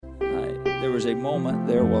there was a moment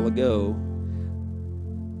there a while ago.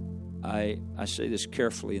 I say this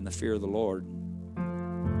carefully in the fear of the Lord.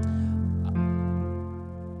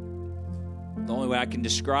 The only way I can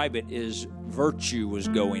describe it is virtue was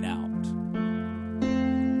going out.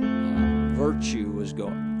 Virtue was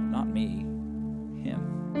going, not me,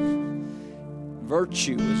 him.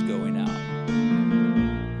 Virtue was going out.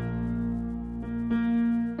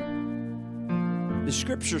 The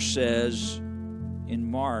scripture says in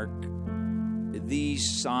Mark, these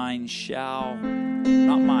signs shall,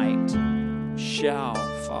 not might, shall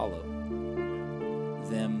follow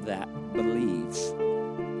them that believe.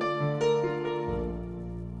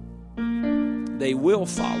 They will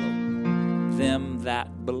follow them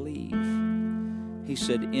that believe. He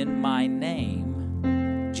said, in my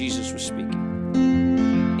name, Jesus was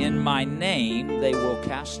speaking, in my name they will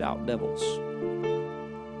cast out devils.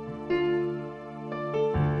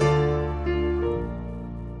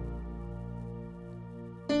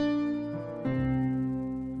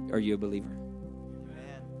 Are you a believer?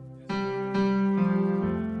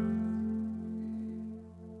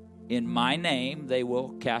 In my name, they will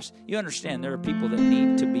cast. You understand, there are people that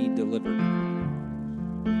need to be delivered.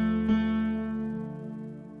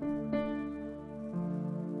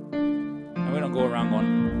 And we don't go around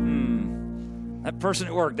going, that person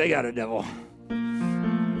at work, they got a devil. You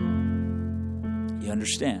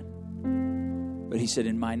understand? But he said,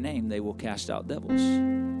 in my name, they will cast out devils.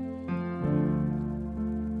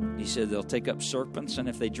 He said, they'll take up serpents, and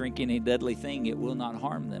if they drink any deadly thing, it will not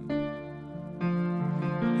harm them.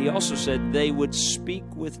 He also said they would speak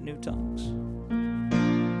with new tongues.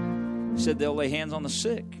 He said they'll lay hands on the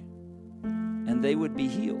sick and they would be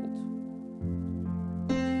healed.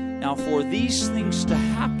 Now, for these things to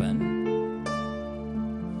happen,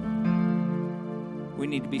 we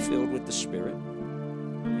need to be filled with the Spirit.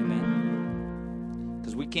 Amen.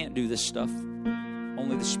 Because we can't do this stuff.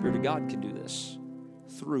 Only the Spirit of God can do this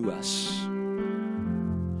through us.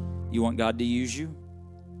 You want God to use you?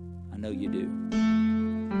 I know you do.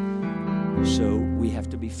 So we have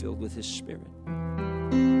to be filled with His Spirit.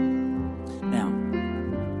 Now,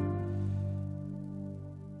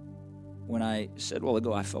 when I said a while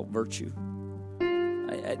ago I felt virtue,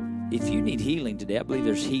 if you need healing today, I believe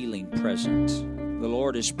there's healing present. The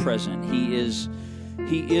Lord is present. He is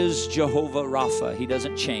Jehovah Rapha. He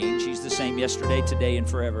doesn't change. He's the same yesterday, today, and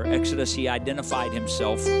forever. Exodus, He identified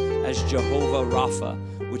Himself as Jehovah Rapha,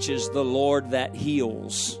 which is the Lord that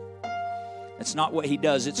heals. It's not what He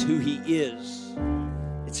does, it's who He is.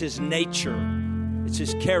 It's His nature. It's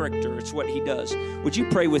His character. It's what He does. Would you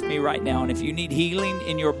pray with me right now? And if you need healing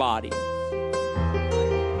in your body,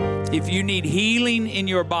 if you need healing in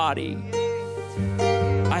your body,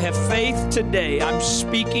 I have faith today. I'm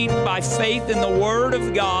speaking by faith in the Word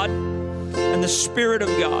of God and the Spirit of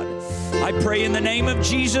God. I pray in the name of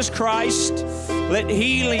Jesus Christ, let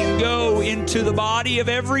healing go into the body of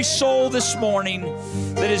every soul this morning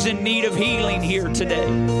that is in need of healing here today.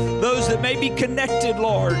 Those that may be connected,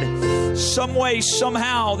 Lord, some way,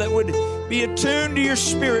 somehow, that would be attuned to your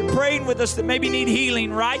Spirit, praying with us that maybe need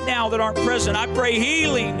healing right now that aren't present. I pray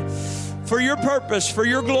healing for your purpose, for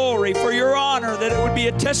your glory, for your honor, that it would be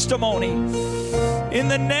a testimony. In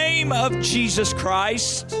the name of Jesus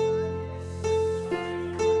Christ.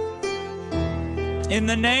 In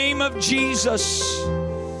the name of Jesus.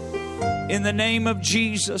 In the name of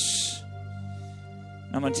Jesus.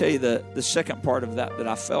 I'm going to tell you the second part of that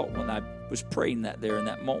I felt when I was praying that there in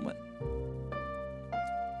that moment.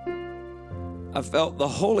 I felt the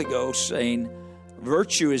Holy Ghost saying,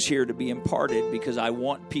 virtue is here to be imparted because I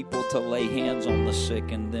want people to lay hands on the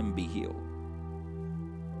sick and then be healed.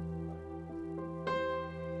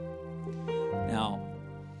 Now,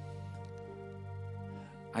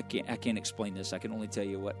 I can't explain this. I can only tell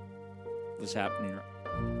you what was happening.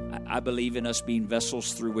 I believe in us being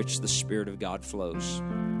vessels through which the Spirit of God flows.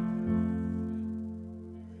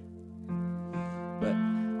 But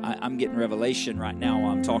I'm getting revelation right now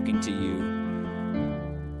while I'm talking to you.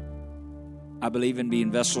 I believe in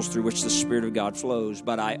being vessels through which the Spirit of God flows.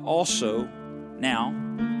 But I also, now,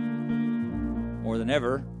 more than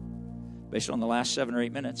ever, based on the last 7 or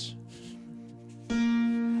 8 minutes,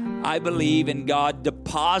 I believe in God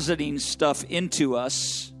depositing stuff into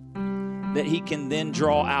us that He can then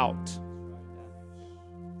draw out.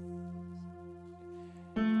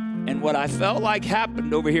 And what I felt like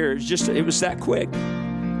happened over here, it was that quick,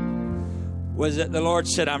 was that the Lord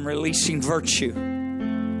said, I'm releasing virtue.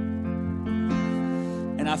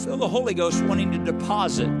 And I feel the Holy Ghost wanting to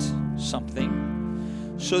deposit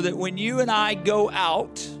something so that when you and I go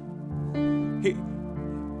out,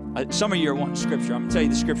 some of you are wanting scripture. I'm going to tell you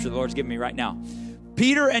the scripture the Lord's giving me right now.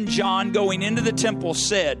 Peter and John, going into the temple,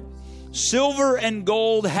 said, "Silver and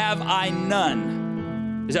gold have I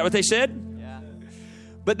none." Is that what they said? Yeah.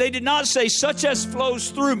 But they did not say, "Such as flows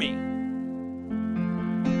through me."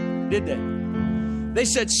 Did they? They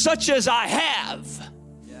said, "Such as I have."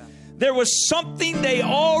 Yeah. There was something they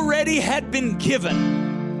already had been given.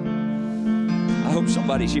 I hope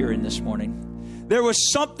somebody's hearing this morning. There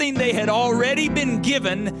was something they had already been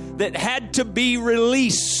given that had to be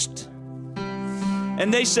released.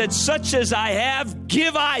 And they said, "Such as I have,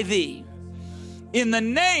 give I thee. In the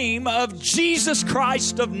name of Jesus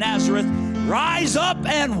Christ of Nazareth, rise up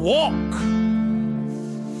and walk."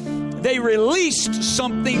 They released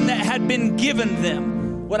something that had been given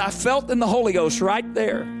them. What I felt in the Holy Ghost right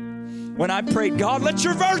there, when I prayed, "God, let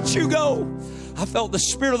your virtue go," I felt the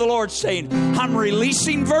Spirit of the Lord saying, "I'm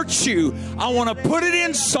releasing virtue. I want to put it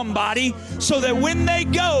in somebody so that when they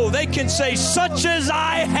go, they can say, 'Such as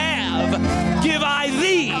I have, give I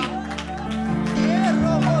thee.'"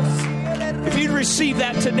 If you'd receive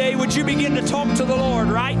that today, would you begin to talk to the Lord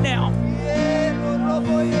right now?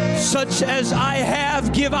 Such as I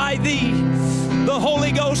have, give I thee. The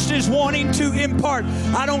Holy Ghost is wanting to impart.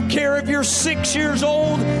 I don't care if you're 6 years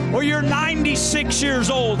old or you're 96 years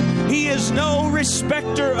old. He is no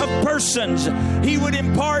respecter of persons. He would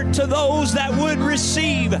impart to those that would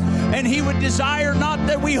receive. And He would desire not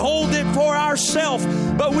that we hold it for ourselves,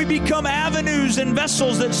 but we become avenues and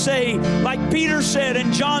vessels that say, like Peter said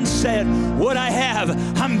and John said, "What I have,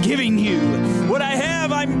 I'm giving you. What I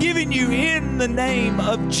have, I'm giving you in the name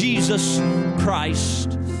of Jesus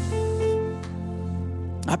Christ."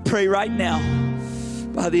 I pray right now,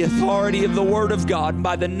 by the authority of the Word of God,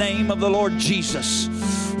 by the name of the Lord Jesus,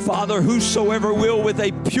 Father, whosoever will with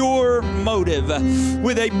a pure motive and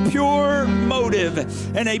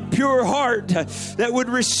a pure heart that would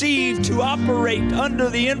receive to operate under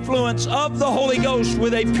the influence of the Holy Ghost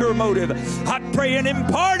with a pure motive, I pray an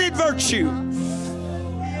imparted virtue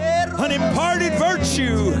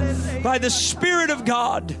by the Spirit of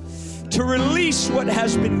God to release what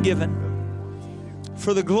has been given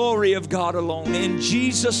for the glory of God alone. In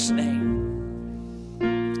Jesus' name.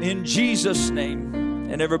 In Jesus' name.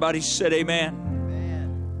 And everybody said amen.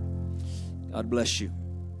 Amen. God bless you.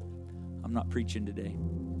 I'm not preaching today,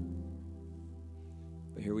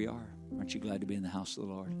 but here we are. Aren't you glad to be in the house of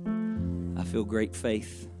the Lord? I feel great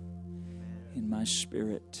faith in my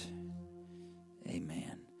spirit.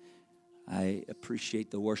 Amen. I appreciate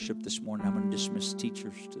the worship this morning. I'm going to dismiss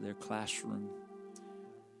teachers to their classroom.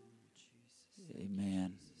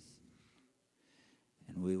 Amen.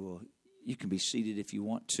 And you can be seated if you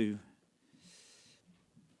want to.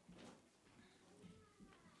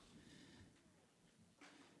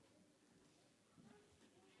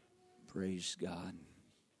 Praise God.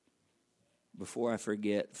 Before I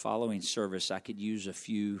forget, following service, I could use a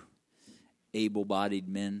few able-bodied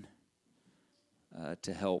men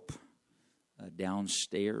to help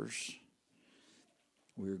downstairs.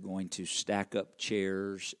 We're going to stack up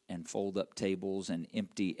chairs and fold up tables and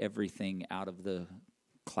empty everything out of the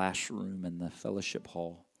classroom and the fellowship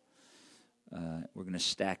hall. We're going to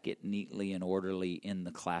stack it neatly and orderly in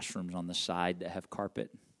the classrooms on the side that have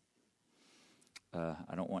carpet.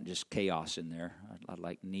 I don't want just chaos in there. I'd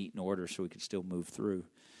like neat and order so we can still move through.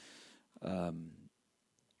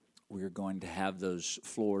 We're going to have those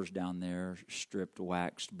floors down there stripped,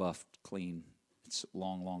 waxed, buffed, clean. It's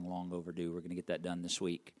long overdue. We're going to get that done this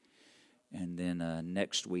week. And then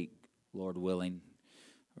next week, Lord willing,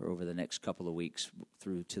 or over the next couple of weeks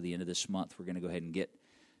through to the end of this month, we're going to go ahead and get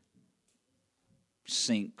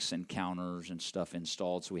sinks and counters and stuff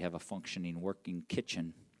installed so we have a functioning, working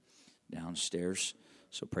kitchen downstairs.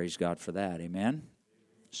 So praise God for that. Amen.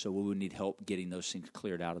 So we would need help getting those things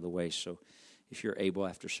cleared out of the way. So if you're able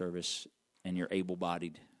after service and you're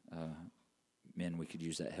able-bodied men, we could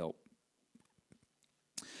use that help.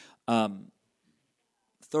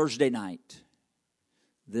 Thursday night,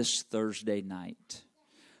 this Thursday night,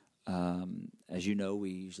 as you know,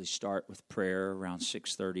 we usually start with prayer around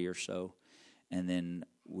 6:30 or so, and then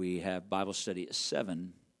we have Bible study at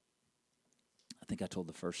 7. I think I told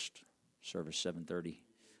the first service 7:30.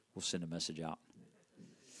 We'll send a message out.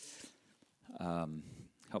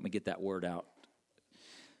 Help me get that word out.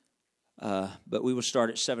 But we will start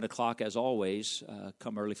at 7 o'clock as always.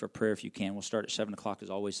 Come early for prayer if you can. We'll start at 7 o'clock as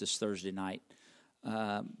always this Thursday night.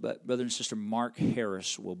 But Brother and Sister Mark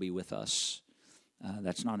Harris will be with us.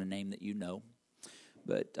 That's not a name that you know.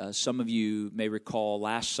 But some of you may recall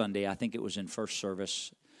last Sunday, I think it was in first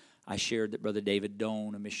service, I shared that Brother David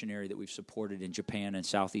Doan, a missionary that we've supported in Japan and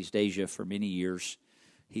Southeast Asia for many years,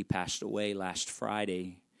 he passed away last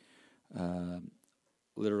Friday.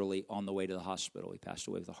 literally on the way to the hospital. He passed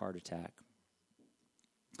away with a heart attack.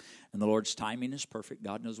 And the Lord's timing is perfect.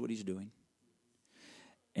 God knows what he's doing.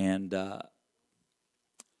 And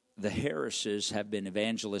the Harrises have been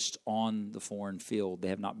evangelists on the foreign field. They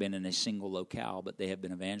have not been in a single locale, but they have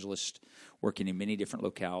been evangelists working in many different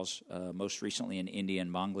locales, most recently in India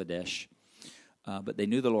and Bangladesh. But they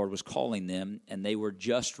knew the Lord was calling them, and they were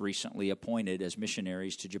just recently appointed as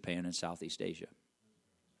missionaries to Japan and Southeast Asia.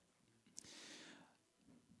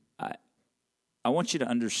 I want you to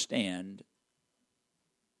understand,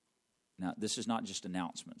 now this is not just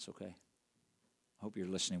announcements, okay? I hope you're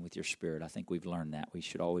listening with your spirit. I think we've learned that. We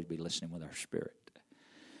should always be listening with our spirit.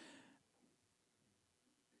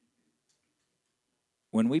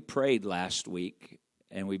 When we prayed last week,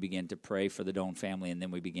 and we began to pray for the Doan family, and then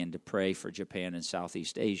we began to pray for Japan and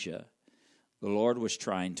Southeast Asia, the Lord was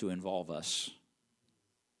trying to involve us.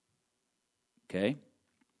 Okay?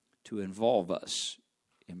 To involve us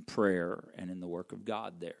in prayer and in the work of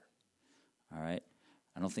God there. All right?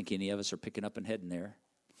 I don't think any of us are picking up and heading there.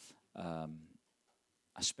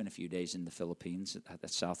 I spent a few days in the Philippines,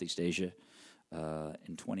 that's Southeast Asia,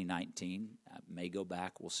 in 2019. I may go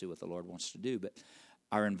back. We'll see what the Lord wants to do. But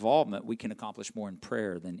our involvement, we can accomplish more in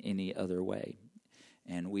prayer than any other way.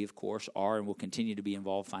 And we, of course, are and will continue to be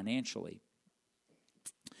involved financially.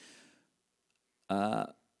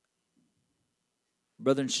 Brother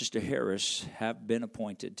and Sister Harris have been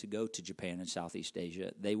appointed to go to Japan and Southeast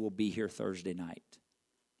Asia. They will be here Thursday night.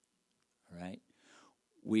 All right?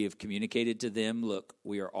 We have communicated to them, look,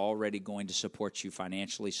 we are already going to support you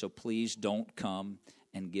financially, so please don't come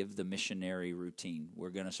and give the missionary routine. We're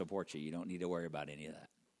going to support you. You don't need to worry about any of that.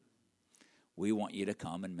 We want you to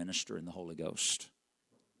come and minister in the Holy Ghost.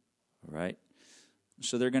 All right?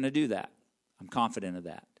 So they're going to do that. I'm confident of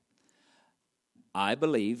that. I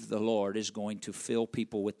believe the Lord is going to fill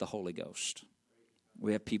people with the Holy Ghost.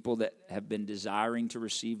 We have people that have been desiring to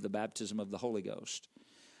receive the baptism of the Holy Ghost.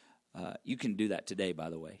 You can do that today, by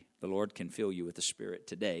the way. The Lord can fill you with the Spirit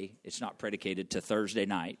today. It's not predicated to Thursday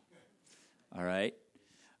night. All right?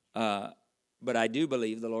 But I do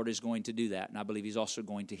believe the Lord is going to do that, and I believe he's also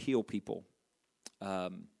going to heal people.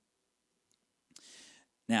 Now,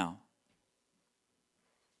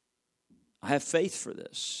 I have faith for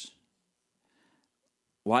this.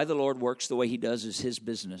 Why the Lord works the way he does is his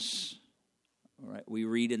business. All right? We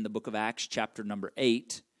read in the book of Acts, chapter number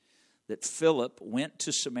 8, that Philip went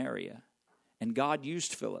to Samaria, and God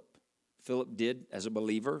used Philip. Philip did, as a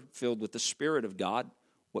believer, filled with the Spirit of God,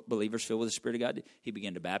 what believers filled with the Spirit of God did. He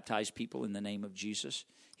began to baptize people in the name of Jesus.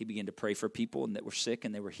 He began to pray for people that were sick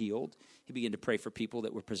and they were healed. He began to pray for people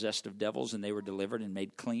that were possessed of devils and they were delivered and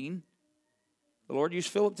made clean. The Lord used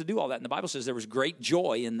Philip to do all that, and the Bible says there was great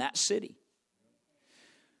joy in that city.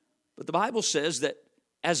 But the Bible says that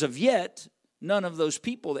as of yet, none of those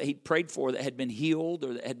people that he'd prayed for that had been healed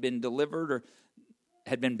or that had been delivered or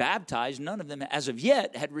had been baptized, none of them as of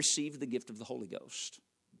yet had received the gift of the Holy Ghost.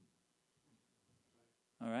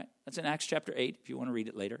 All right? That's in Acts chapter 8 if you want to read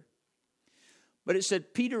it later. But it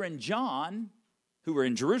said Peter and John, who were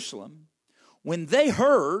in Jerusalem, when they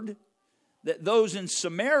heard that those in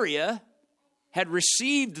Samaria had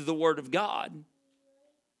received the word of God,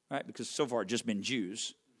 right? Because so far it had just been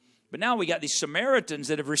Jews. But now we got these Samaritans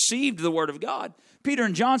that have received the word of God. Peter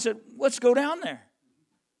and John said, let's go down there.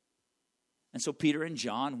 And so Peter and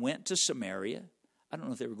John went to Samaria. I don't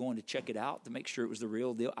know if they were going to check it out to make sure it was the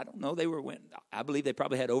real deal. I don't know. I believe they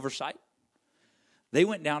probably had oversight. They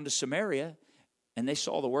went down to Samaria, and they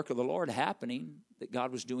saw the work of the Lord happening that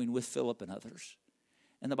God was doing with Philip and others.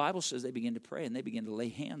 And the Bible says they began to pray, and they began to lay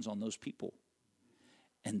hands on those people.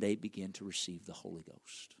 And they began to receive the Holy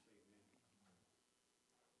Ghost.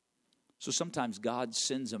 So sometimes God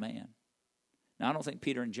sends a man. Now, I don't think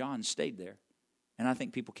Peter and John stayed there. And I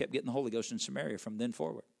think people kept getting the Holy Ghost in Samaria from then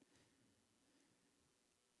forward.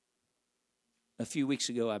 A few weeks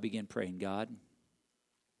ago, I began praying, God,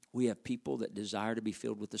 we have people that desire to be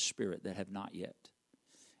filled with the Spirit that have not yet.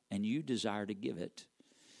 And you desire to give it.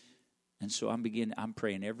 And so I'm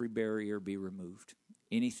praying every barrier be removed.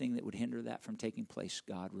 Anything that would hinder that from taking place,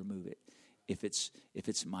 God, remove it. If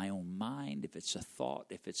it's my own mind, if it's a thought,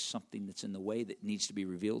 if it's something that's in the way that needs to be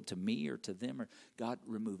revealed to me or to them, or God,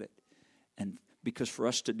 remove it. And because for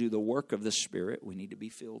us to do the work of the Spirit, we need to be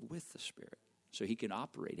filled with the Spirit so he can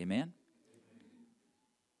operate. Amen?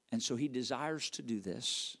 And so he desires to do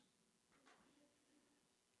this.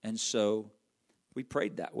 And so we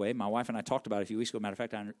prayed that way. My wife and I talked about it a few weeks ago. Matter of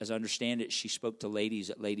fact, as I understand it, she spoke to ladies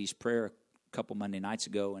at Ladies' Prayer a couple Monday nights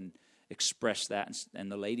ago and expressed that.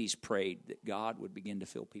 And the ladies prayed that God would begin to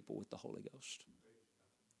fill people with the Holy Ghost.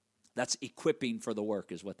 That's equipping for the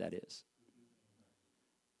work is what that is.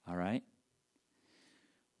 All right?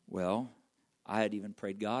 Well, I had even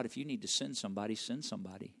prayed, God, if you need to send somebody, send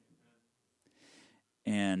somebody.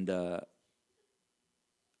 And I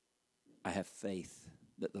have faith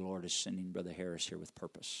that the Lord is sending Brother Harris here with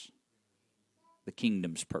purpose. The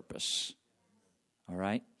kingdom's purpose. All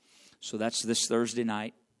right? So that's this Thursday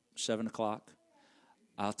night, 7 o'clock.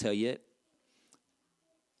 I'll tell you it.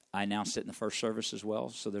 I announced it in the first service as well,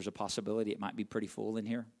 so there's a possibility it might be pretty full in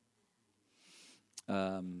here.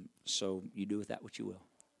 So you do with that what you will.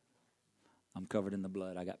 I'm covered in the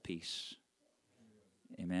blood. I got peace.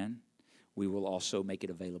 Amen. We will also make it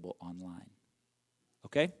available online.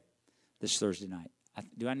 Okay? This Thursday night.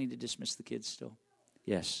 Do I need to dismiss the kids still?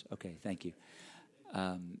 Yes. Okay. Thank you.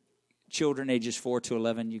 Children ages 4 to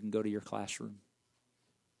 11, you can go to your classroom.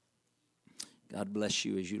 God bless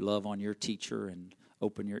you as you love on your teacher and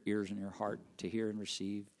open your ears and your heart to hear and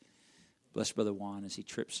receive. Bless Brother Juan as he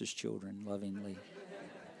trips his children lovingly.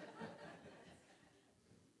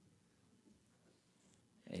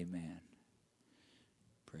 Amen.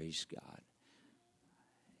 Praise God.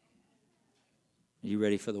 Are you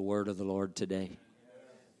ready for the word of the Lord today?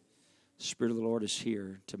 The Spirit of the Lord is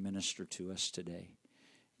here to minister to us today.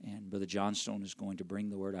 And Brother Johnstone is going to bring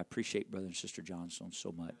the word. I appreciate Brother and Sister Johnstone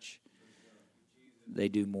so much. They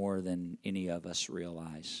do more than any of us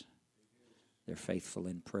realize. They're faithful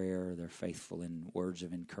in prayer. They're faithful in words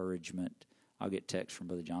of encouragement. I'll get texts from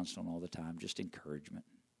Brother Johnstone all the time. Just encouragement.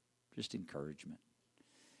 Just encouragement.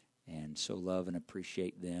 And so love and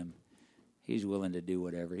appreciate them. He's willing to do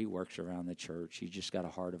whatever. He works around the church. He's just got a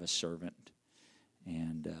heart of a servant.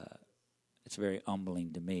 And it's very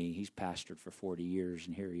humbling to me. He's pastored for 40 years,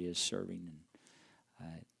 and here he is serving.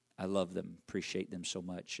 And I love them, appreciate them so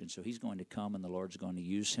much. And so he's going to come, and the Lord's going to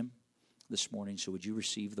use him this morning. So would you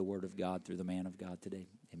receive the word of God through the man of God today?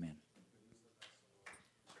 Amen.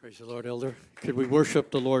 Praise the Lord, Elder. Could we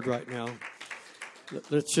worship the Lord right now?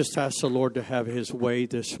 Let's just ask the Lord to have his way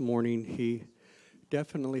this morning. He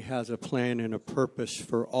definitely has a plan and a purpose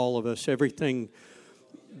for all of us. Everything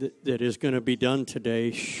that is going to be done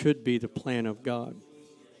today should be the plan of God.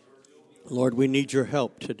 Lord, we need your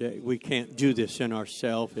help today. We can't do this in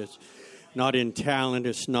ourselves. It's not in talent.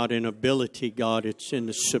 It's not in ability, God. It's in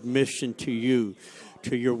the submission to you,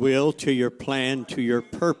 to your will, to your plan, to your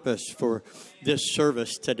purpose for this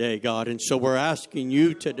service today, God. And so we're asking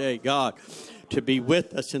you today, God, to be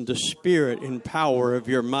with us in the spirit and power of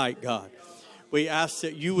your might, God. We ask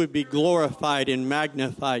that you would be glorified and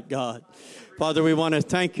magnified, God. Father, we want to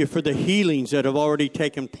thank you for the healings that have already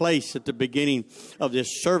taken place at the beginning of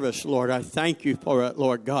this service, Lord. I thank you for it,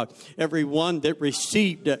 Lord God. Everyone that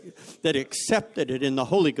received it, that accepted it in the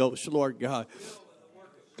Holy Ghost, Lord God.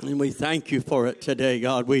 And we thank you for it today,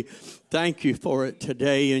 God. We thank you for it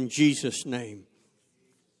today in Jesus' name.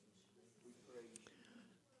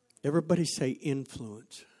 Everybody say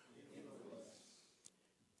influence.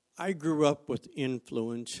 I grew up with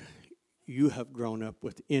influence. You have grown up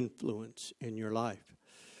with influence in your life.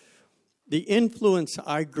 The influence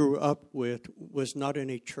I grew up with was not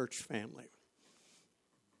in a church family.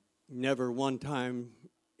 Never one time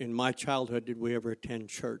in my childhood did we ever attend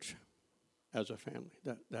church as a family.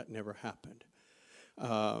 That never happened.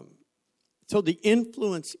 So the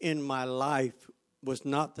influence in my life was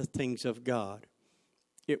not the things of God.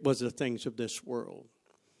 It was the things of this world.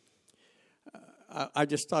 I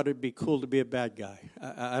just thought it'd be cool to be a bad guy.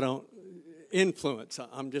 I don't influence.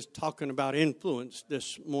 I'm just talking about influence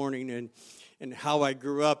this morning and how I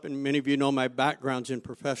grew up. And many of you know my background's in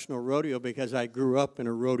professional rodeo because I grew up in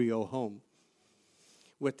a rodeo home.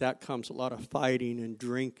 With that comes a lot of fighting and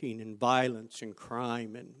drinking and violence and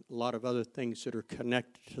crime and a lot of other things that are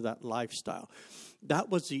connected to that lifestyle. That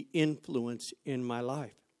was the influence in my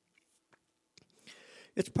life.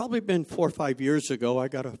 It's probably been 4 or 5 years ago, I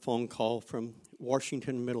got a phone call from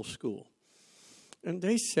Washington Middle School. And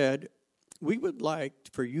they said, we would like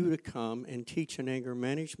for you to come and teach an anger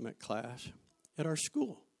management class at our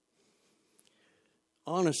school.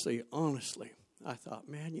 Honestly, I thought,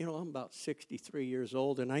 man, I'm about 63 years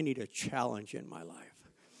old and I need a challenge in my life.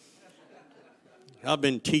 I've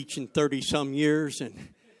been teaching 30-some years and,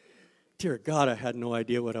 dear God, I had no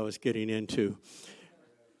idea what I was getting into.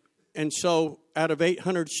 And so out of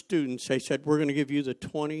 800 students, they said, we're going to give you the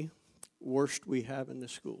 20 worst we have in the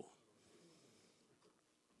school.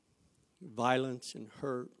 Violence and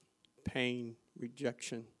hurt, pain,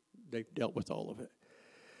 rejection, they've dealt with all of it.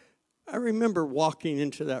 I remember walking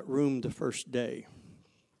into that room the first day,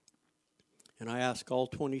 and I asked all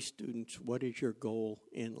 20 students, what is your goal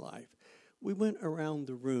in life? We went around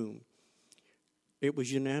the room. It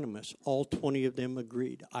was unanimous. All 20 of them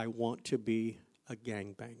agreed, I want to be a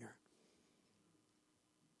gangbanger.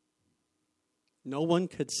 No one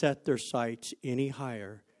could set their sights any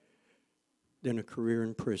higher than a career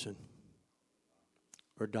in prison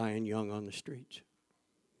or dying young on the streets.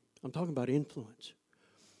 I'm talking about influence.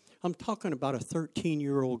 I'm talking about a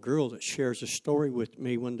 13-year-old girl that shares a story with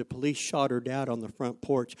me. When the police shot her dad on the front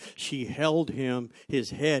porch, she held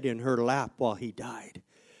his head in her lap while he died.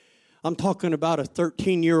 I'm talking about a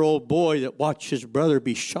 13-year-old boy that watched his brother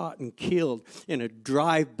be shot and killed in a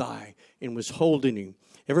drive-by and was holding him.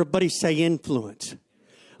 Everybody say influence.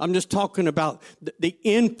 I'm just talking about the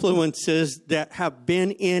influences that have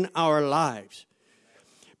been in our lives.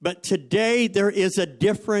 But today there is a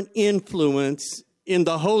different influence in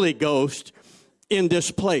the Holy Ghost in this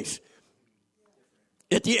place.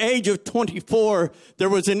 At the age of 24, there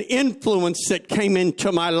was an influence that came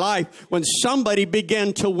into my life when somebody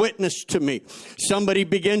began to witness to me. Somebody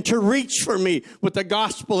began to reach for me with the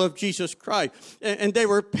gospel of Jesus Christ. And they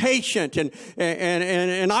were patient,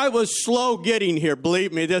 and I was slow getting here.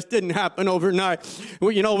 Believe me, this didn't happen overnight.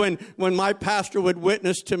 You know, when my pastor would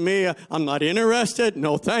witness to me, I'm not interested.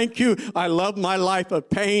 No, thank you. I love my life of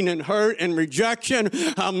pain and hurt and rejection.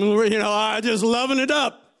 I'm just loving it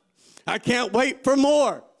up. I can't wait for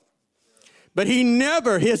more. But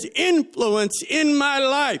his influence in my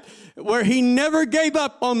life, where he never gave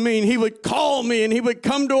up on me, and he would call me, and he would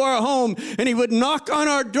come to our home, and he would knock on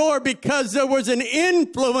our door because there was an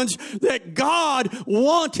influence that God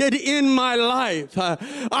wanted in my life.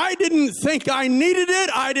 I didn't think I needed it.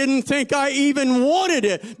 I didn't think I even wanted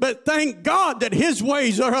it. But thank God that his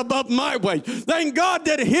ways are above my ways. Thank God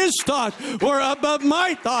that his thoughts were above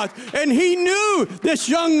my thoughts. And he knew this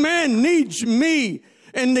young man needs me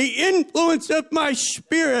and the influence of my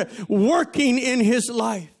spirit working in his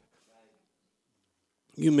life.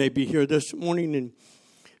 You may be here this morning and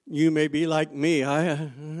you may be like me. I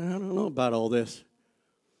don't know about all this.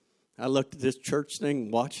 I looked at this church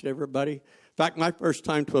thing, watched everybody. In fact, my first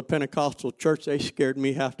time to a Pentecostal church, they scared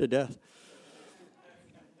me half to death.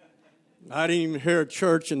 I didn't even hear a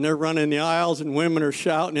church, and they're running the aisles, and women are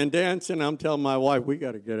shouting and dancing. I'm telling my wife, we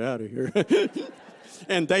got to get out of here.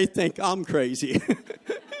 And they think I'm crazy.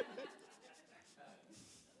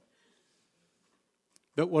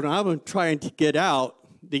 But when I was trying to get out,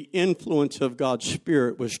 the influence of God's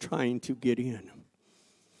Spirit was trying to get in.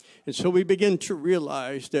 And so we begin to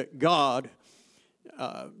realize that God,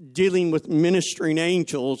 dealing with ministering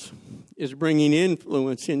angels, is bringing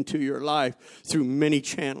influence into your life through many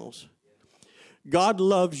channels. God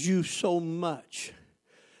loves you so much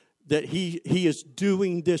that He is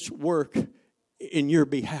doing this work in your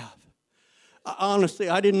behalf. Honestly,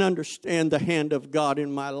 I didn't understand the hand of God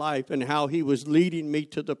in my life and how He was leading me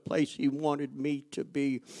to the place He wanted me to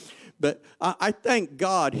be. But I thank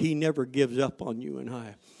God He never gives up on you and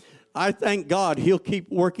I. I thank God He'll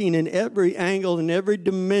keep working in every angle and every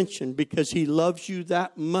dimension because He loves you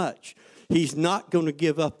that much. He's not going to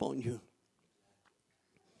give up on you.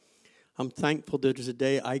 I'm thankful that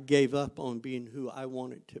today I gave up on being who I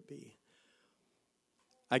wanted to be.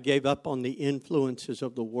 I gave up on the influences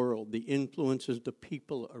of the world, the influences of the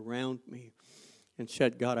people around me, and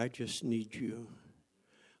said, God, I just need you.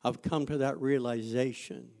 I've come to that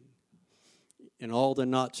realization in all the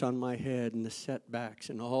knots on my head and the setbacks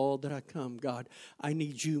and all that I come, God, I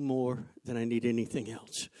need you more than I need anything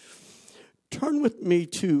else. Turn with me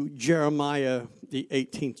to Jeremiah, the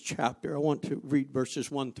 18th chapter. I want to read verses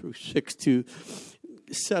 1 through 6 to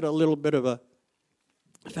set a little bit of a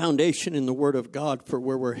foundation in the Word of God for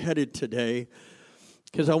where we're headed today,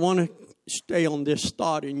 because I want to stay on this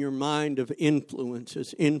thought in your mind of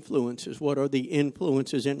influences. What are the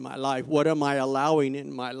influences in my life? What am I allowing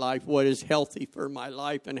in my life? What is healthy for my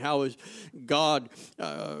life? And how is God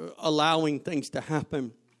allowing things to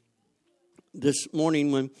happen? This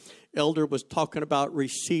morning when Elder was talking about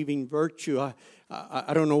receiving virtue,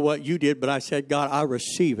 I don't know what you did, but I said, God, I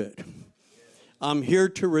receive it. I'm here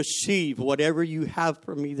to receive whatever you have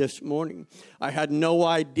for me this morning. I had no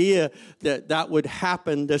idea that would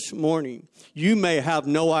happen this morning. You may have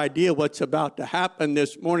no idea what's about to happen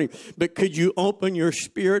this morning, but could you open your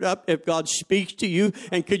spirit up if God speaks to you?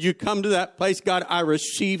 And could you come to that place? God, I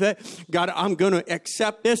receive it. God, I'm going to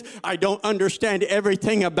accept this. I don't understand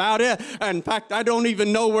everything about it. In fact, I don't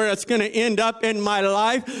even know where it's going to end up in my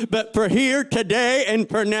life. But for here, today, and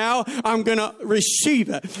for now, I'm going to receive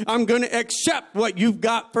it. I'm going to accept what you've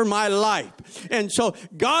got for my life. And so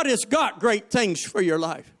God has got great things for your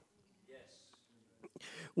life.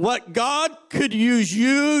 What God could use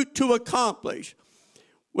you to accomplish,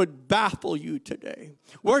 would baffle you today.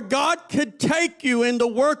 Where God could take you in the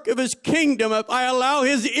work of His kingdom if I allow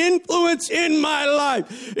His influence in my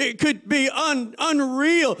life. It could be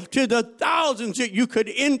unreal to the thousands that you could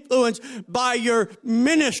influence by your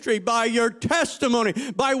ministry, by your testimony,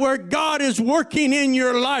 by where God is working in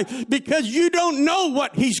your life, because you don't know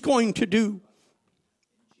what He's going to do.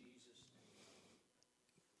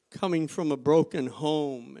 Coming from a broken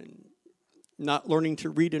home and not learning to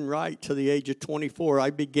read and write till the age of 24.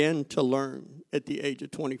 I began to learn at the age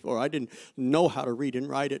of 24. I didn't know how to read and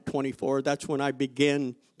write at 24. That's when I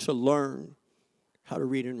began to learn how to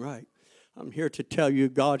read and write. I'm here to tell you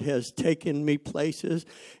God has taken me places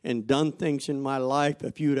and done things in my life.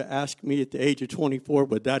 If you'd have asked me at the age of 24,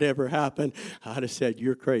 would that ever happen? I'd have said,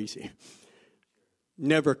 you're crazy.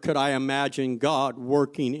 Never could I imagine God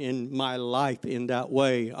working in my life in that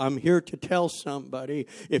way. I'm here to tell somebody,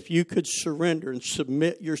 if you could surrender and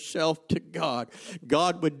submit yourself to God,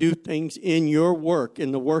 God would do things in your work,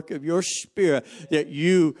 in the work of your spirit, that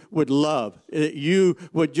you would love, that you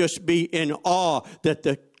would just be in awe that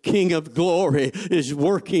the King of glory is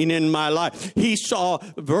working in my life. He saw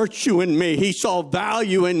virtue in me. He saw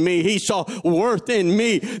value in me. He saw worth in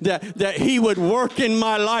me, that He would work in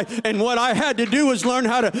my life. And what I had to do was learn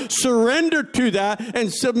how to surrender to that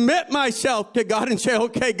and submit myself to God and say,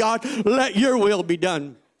 okay, God, let your will be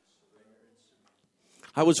done.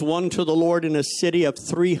 I was won to the Lord in a city of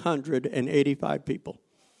 385 people.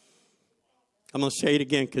 I'm going to say it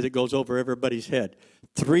again because it goes over everybody's head.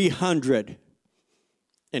 385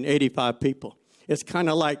 people. It's kind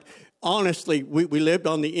of like, honestly, we lived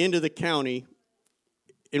on the end of the county,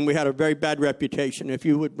 and we had a very bad reputation. If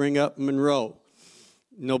you would bring up Monroe,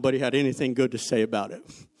 nobody had anything good to say about it.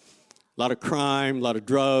 A lot of crime, a lot of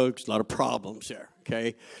drugs, a lot of problems there,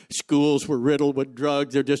 okay? Schools were riddled with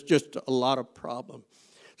drugs. There's just a lot of problems.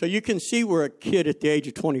 So you can see we're a kid at the age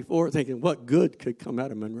of 24 thinking, what good could come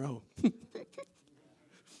out of Monroe?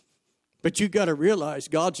 But you got to realize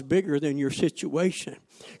God's bigger than your situation.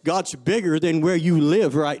 God's bigger than where you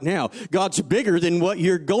live right now. God's bigger than what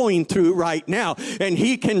you're going through right now. And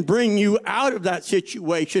He can bring you out of that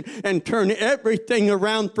situation and turn everything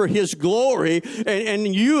around for His glory.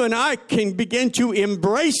 And you and I can begin to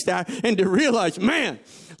embrace that and to realize, man,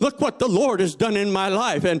 look what the Lord has done in my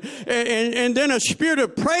life. And then a spirit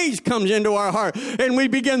of praise comes into our heart. And we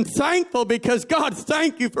begin thankful because, God,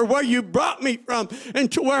 thank you for where you brought me from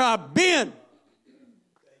and to where I've been.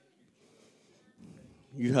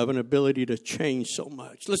 You have an ability to change so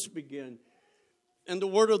much. Let's begin. And the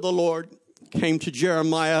word of the Lord came to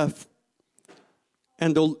Jeremiah.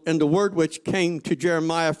 And the word which came to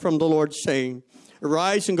Jeremiah from the Lord, saying,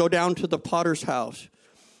 arise and go down to the potter's house.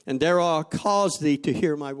 And there I'll cause thee to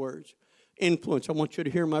hear my words. Influence, I want you to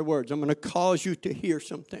hear my words. I'm going to cause you to hear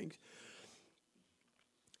some things.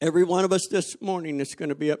 Every one of us this morning, it's going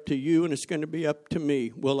to be up to you and it's going to be up to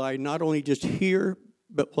me. Will I not only just hear,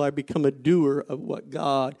 but will I become a doer of what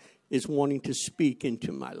God is wanting to speak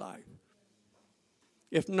into my life?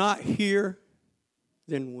 If not here,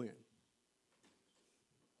 then when?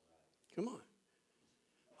 Come on.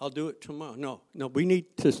 I'll do it tomorrow. No, we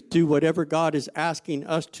need to do whatever God is asking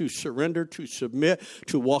us to surrender, to submit,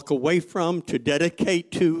 to walk away from, to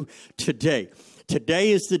dedicate to today.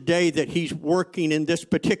 Today is the day that He's working in this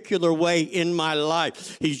particular way in my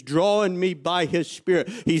life. He's drawing me by His Spirit.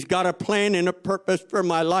 He's got a plan and a purpose for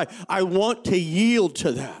my life. I want to yield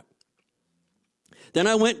to that. Then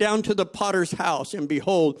I went down to the potter's house, and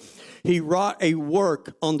behold, he wrought a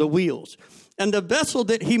work on the wheels. And the vessel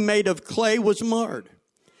that he made of clay was marred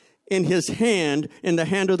in his hand, in the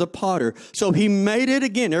hand of the potter. So he made it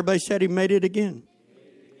again. Everybody said he made it again.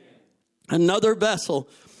 Another vessel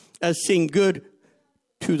as seemed good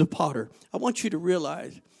to the potter. I want you to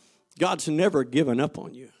realize God's never given up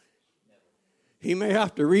on you. He may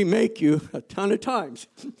have to remake you a ton of times,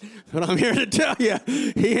 but I'm here to tell you,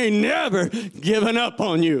 He ain't never given up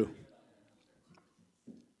on you.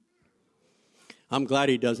 I'm glad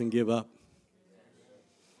He doesn't give up.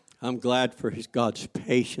 I'm glad for God's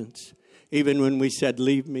patience. Even when we said,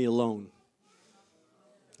 leave me alone.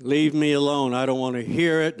 Leave me alone. I don't want to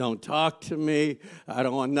hear it. Don't talk to me. I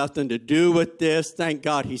don't want nothing to do with this. Thank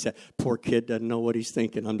God He said, poor kid doesn't know what he's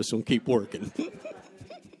thinking. I'm just going to keep working.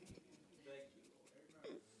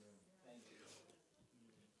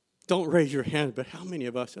 Don't raise your hand, but how many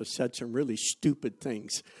of us have said some really stupid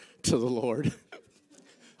things to the Lord?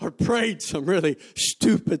 Or prayed some really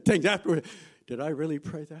stupid things afterward. Did I really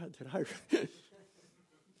pray that?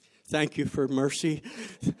 Thank you for mercy.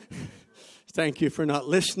 Thank you for not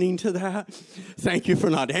listening to that. Thank you for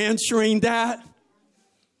not answering that.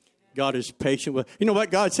 God is patient with. You know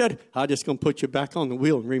what God said? I'm just going to put you back on the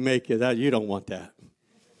wheel and remake you. That you don't want that.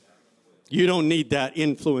 You don't need that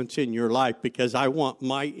influence in your life, because I want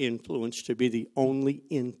my influence to be the only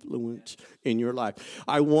influence in your life.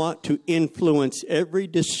 I want to influence every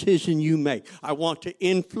decision you make. I want to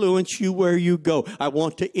influence you where you go. I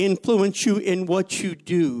want to influence you in what you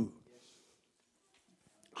do.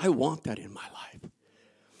 I want that in my life.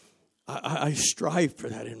 I strive for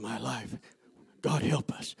that in my life. God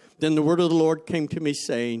help us. Then the word of the Lord came to me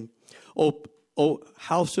saying, O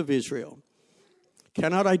house of Israel,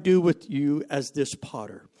 cannot I do with you as this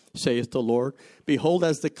potter, saith the Lord? Behold,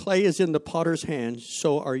 as the clay is in the potter's hand,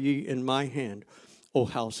 so are ye in my hand, O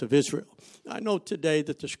house of Israel. I know today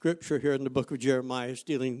that the scripture here in the book of Jeremiah is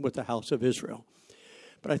dealing with the house of Israel.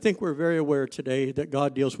 But I think we're very aware today that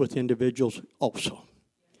God deals with individuals also.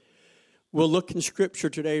 We'll look in scripture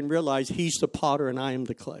today and realize he's the potter and I am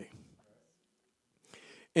the clay.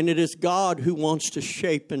 And it is God who wants to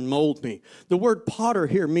shape and mold me. The word potter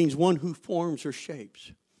here means one who forms or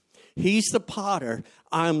shapes. He's the potter,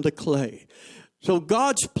 I'm the clay. So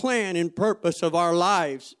God's plan and purpose of our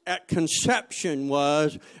lives at conception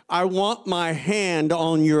was, I want my hand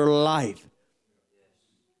on your life.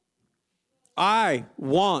 I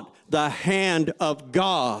want the hand of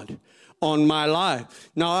God on my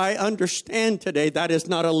life. Now, I understand today that is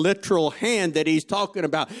not a literal hand that he's talking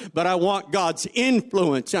about, but I want God's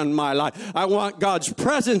influence on my life. I want God's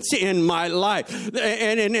presence in my life.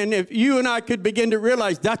 And if you and I could begin to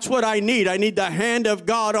realize that's what I need the hand of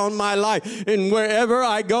God on my life. And wherever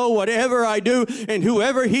I go, whatever I do, and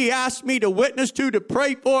whoever he asks me to witness to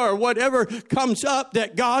pray for, or whatever comes up,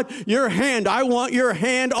 that God, your hand, I want your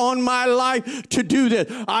hand on my life to do this.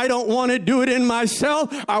 I don't want to do it in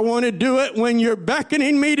myself. I want to do it when you're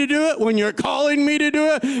beckoning me to do it, when you're calling me to do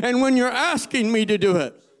it, and when you're asking me to do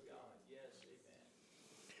it.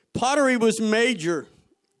 Pottery was major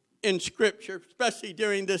in Scripture, especially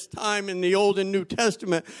during this time in the Old and New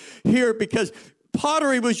Testament here, because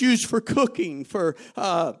pottery was used for cooking, for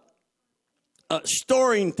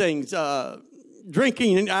storing things,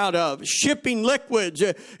 drinking out of, shipping liquids.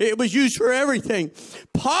 It was used for everything.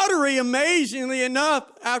 Pottery, amazingly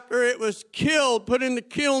enough, after it was killed, put in the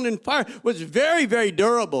kiln and fire, was very, very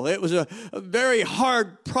durable. It was a very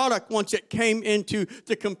hard product once it came into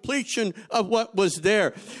the completion of what was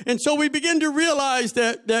there. And so we begin to realize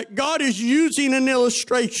that God is using an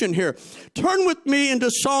illustration here. Turn with me into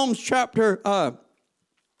Psalms chapter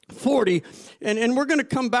 40, and we're going to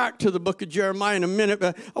come back to the book of Jeremiah in a minute,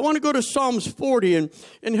 but I want to go to Psalms 40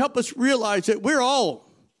 and help us realize that we're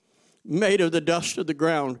all made of the dust of the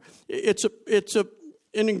ground. It's an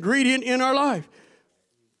ingredient in our life.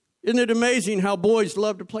 Isn't it amazing how boys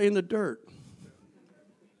love to play in the dirt?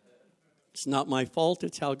 It's not my fault,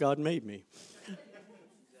 it's how God made me.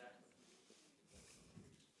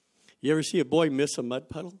 You ever see a boy miss a mud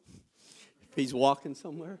puddle? If he's walking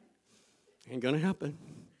somewhere, ain't going to happen.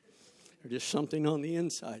 Or just something on the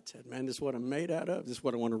inside said, man, this is what I'm made out of. This is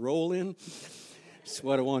what I want to roll in. This is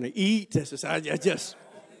what I want to eat. This is, it's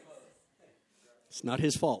not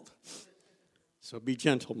his fault. So be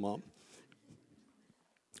gentle, Mom.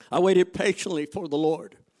 I waited patiently for the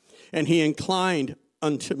Lord, and he inclined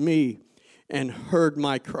unto me and heard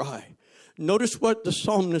my cry. Notice what the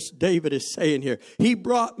psalmist David is saying here. He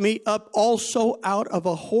brought me up also out of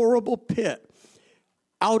a horrible pit,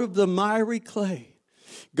 out of the miry clay.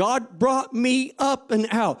 God brought me up and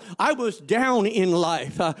out. I was down in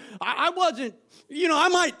life. I wasn't, I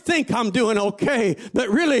might think I'm doing okay, but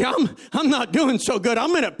really I'm not doing so good.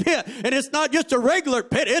 I'm in a pit, and it's not just a regular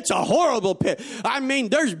pit. It's a horrible pit. I mean,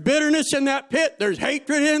 there's bitterness in that pit. There's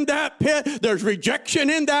hatred in that pit. There's rejection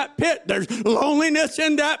in that pit. There's loneliness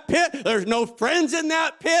in that pit. There's no friends in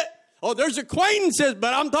that pit. Oh, there's acquaintances,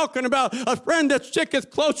 but I'm talking about a friend that sticketh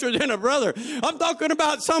closer than a brother. I'm talking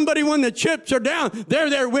about somebody when the chips are down, they're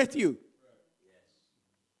there with you.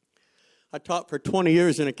 I taught for 20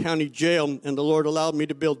 years in a county jail, and the Lord allowed me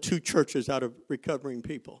to build 2 churches out of recovering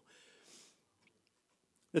people.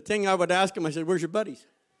 The thing I would ask him, I said, where's your buddies?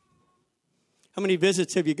 How many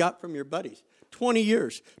visits have you got from your buddies? 20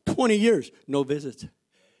 years, no visits.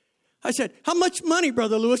 I said, how much money,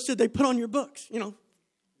 Brother Lewis, did they put on your books?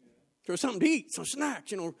 There was something to eat, some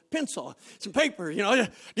snacks, pencil, some paper,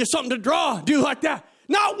 just something to draw, do like that.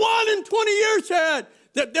 Not one in 20 years said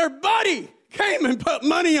that their buddy came and put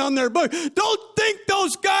money on their book. Don't think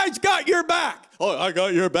those guys got your back. Oh, I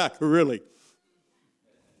got your back, really.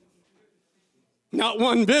 Not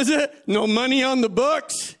one visit, no money on the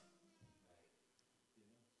books.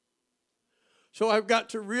 So I've got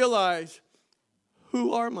to realize,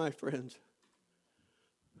 who are my friends?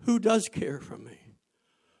 Who does care for me?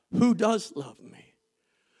 who does love me,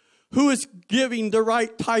 who is giving the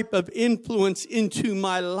right type of influence into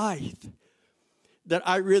my life that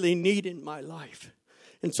I really need in my life.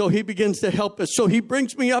 And so he begins to help us. So he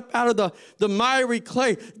brings me up out of the miry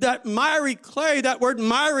clay. That miry clay, that word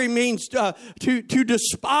miry means to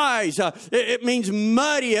despise. It means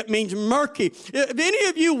muddy. It means murky. If any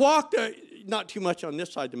of you walked, not too much on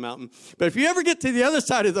this side of the mountain, but if you ever get to the other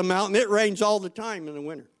side of the mountain, it rains all the time in the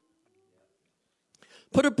winter.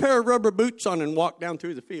 Put a pair of rubber boots on and walk down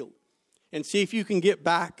through the field and see if you can get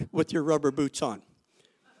back with your rubber boots on.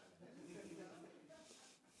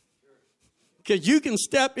 Because you can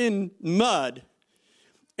step in mud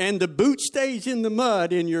and the boot stays in the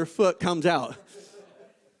mud and your foot comes out.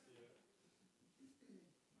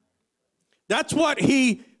 That's where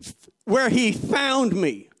he found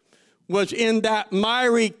me, was in that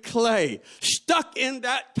miry clay, stuck in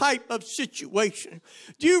that type of situation.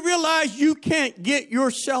 Do you realize you can't get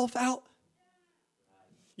yourself out?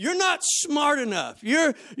 You're not smart enough.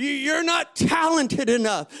 You're not talented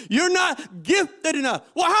enough. You're not gifted enough.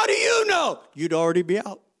 Well, how do you know? You'd already be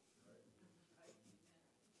out.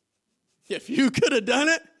 If you could have done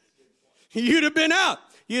it, you'd have been out.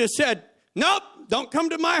 You'd have said, nope, don't come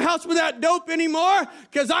to my house with that dope anymore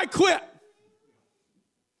because I quit.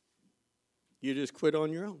 You just quit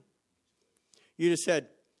on your own. You just said,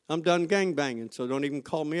 I'm done gangbanging, so don't even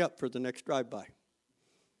call me up for the next drive-by.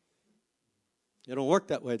 It don't work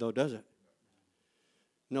that way, though, does it?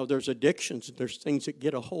 No, there's addictions. There's things that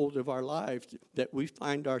get a hold of our lives that we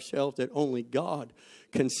find ourselves that only God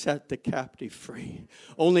can set the captive free.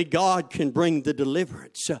 Only God can bring the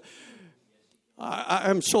deliverance.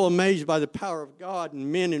 I'm so amazed by the power of God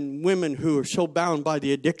and men and women who are so bound by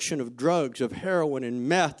the addiction of drugs, of heroin and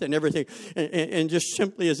meth and everything. And just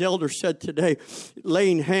simply, as Elder said today,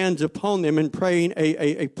 laying hands upon them and praying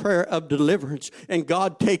a prayer of deliverance. And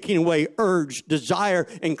God taking away urge, desire,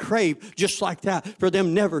 and crave just like that for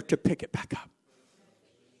them never to pick it back up.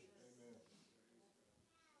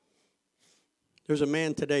 There's a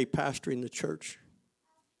man today pastoring the church,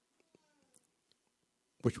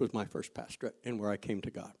 which was my first pastorate and where I came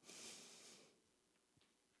to God.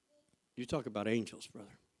 You talk about angels,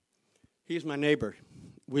 brother. He's my neighbor.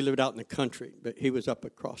 We lived out in the country, but he was up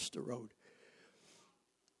across the road.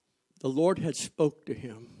 The Lord had spoke to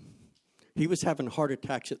him. He was having heart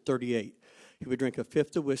attacks at 38. He would drink a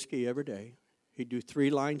fifth of whiskey every day. He'd do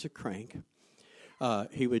 3 lines of crank.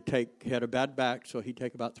 He had a bad back, so he'd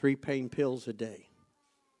take about 3 pain pills a day.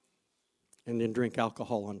 And then drink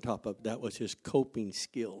alcohol on top of it. That was his coping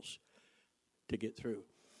skills to get through.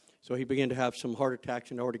 So he began to have some heart attacks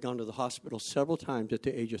and already gone to the hospital several times at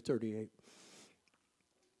the age of 38.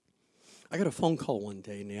 I got a phone call one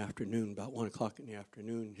day in the afternoon, about 1 o'clock in the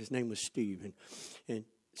afternoon. His name was Steve. And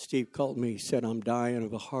Steve called me. He said, I'm dying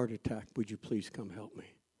of a heart attack. Would you please come help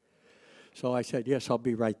me? So I said, yes, I'll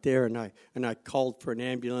be right there. And I called for an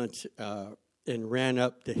ambulance and ran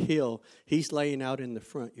up the hill. He's laying out in the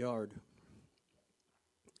front yard.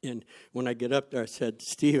 And when I get up there, I said,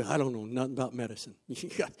 Steve, I don't know nothing about medicine.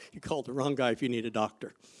 You called the wrong guy if you need a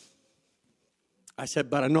doctor. I said,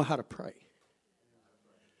 but I know how to pray.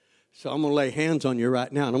 So I'm going to lay hands on you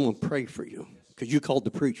right now, and I'm going to pray for you because you called the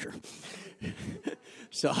preacher.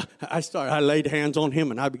 So I laid hands on him,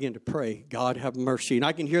 and I began to pray, God, have mercy. And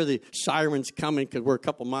I can hear the sirens coming because we're a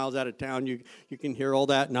couple miles out of town. You can hear all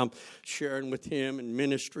that, and I'm sharing with him and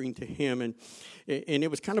ministering to him. And it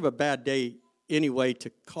was kind of a bad day anyway to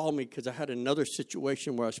call me because I had another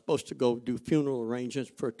situation where I was supposed to go do funeral arrangements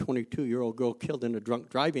for a 22-year-old girl killed in a drunk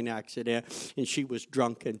driving accident, and she was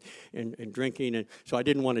drunk and drinking, and so I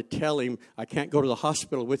didn't want to tell him, I can't go to the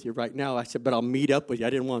hospital with you right now. I said, but I'll meet up with you. I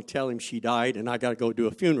didn't want to tell him she died, and I got to go do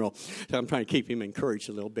a funeral. So I'm trying to keep him encouraged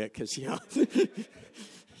a little bit because,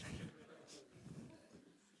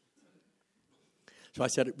 So I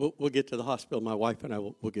said, we'll get to the hospital. My wife and I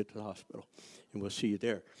will get to the hospital, and we'll see you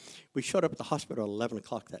there. We showed up at the hospital at 11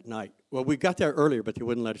 o'clock that night. Well, we got there earlier, but they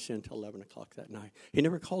wouldn't let us in until 11 o'clock that night. He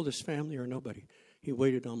never called his family or nobody. He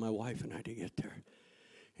waited on my wife and I to get there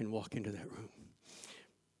and walk into that room.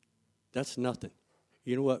 That's nothing.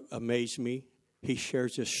 You know what amazed me? He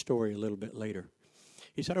shares this story a little bit later.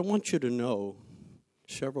 He said, I want you to know,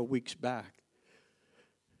 several weeks back,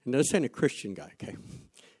 and this ain't a Christian guy, okay?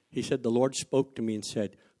 He said, the Lord spoke to me and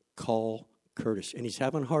said, call Curtis. And he's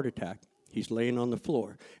having a heart attack. He's laying on the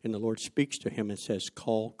floor. And the Lord speaks to him and says,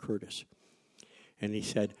 call Curtis. And he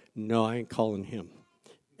said, no, I ain't calling him.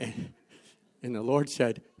 And the Lord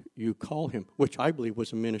said, you call him, which I believe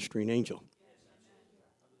was a ministering angel.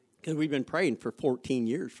 Because we've been praying for 14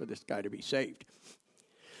 years for this guy to be saved.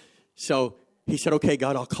 So He said, okay,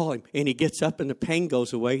 God, I'll call him. And he gets up and the pain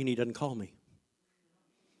goes away and he doesn't call me.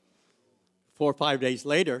 4 or 5 days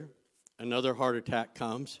later, another heart attack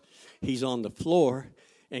comes. He's on the floor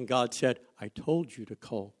and God said, I told you to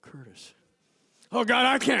call Curtis. Oh, God,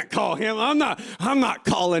 I can't call him. I'm not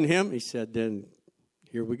calling him. He said, then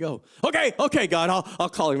here we go. Okay, God, I'll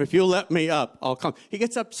call him. If you'll let me up, I'll come. He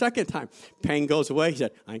gets up second time. Pain goes away. He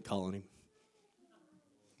said, I ain't calling him.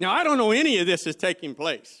 Now, I don't know any of this is taking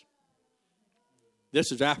place.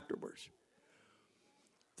 This is afterwards.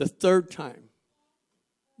 The third time,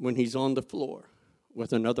 when he's on the floor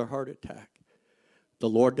with another heart attack, the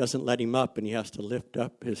Lord doesn't let him up, and he has to lift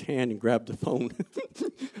up his hand and grab the phone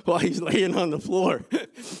while he's laying on the floor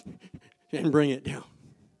and bring it down.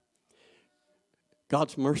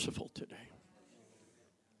 God's merciful today.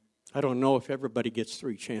 I don't know if everybody gets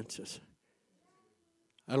 3 chances.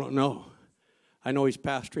 I don't know. I know he's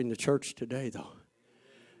pastoring the church today, though.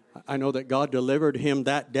 I know that God delivered him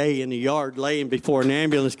that day in the yard laying before an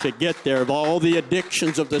ambulance could get there of all the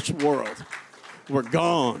addictions of this world. We're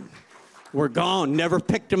gone. We're gone. Never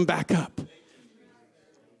picked him back up.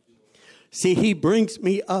 See, he brings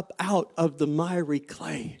me up out of the miry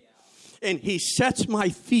clay. And he sets my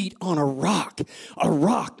feet on a rock. A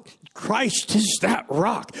rock. Christ is that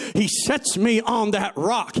rock. He sets me on that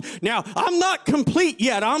rock. Now, I'm not complete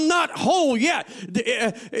yet. I'm not whole yet.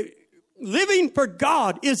 Living for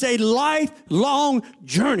God is a lifelong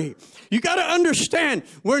journey. You got to understand,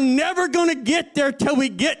 we're never going to get there till we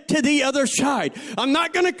get to the other side. I'm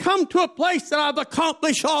not going to come to a place that I've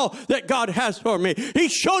accomplished all that God has for me. He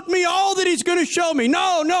showed me all that he's going to show me.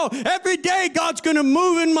 No. Every day God's going to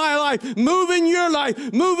move in my life, move in your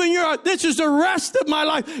life, move in your life. This is the rest of my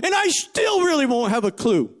life. And I still really won't have a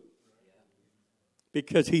clue.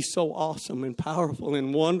 Because he's so awesome and powerful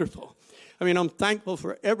and wonderful. I mean, I'm thankful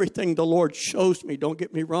for everything the Lord shows me. Don't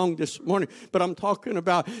get me wrong this morning. But I'm talking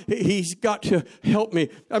about he's got to help me.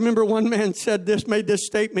 I remember one man made this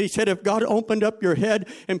statement. He said, if God opened up your head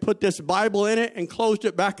and put this Bible in it and closed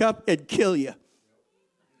it back up, it'd kill you.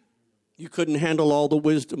 You couldn't handle all the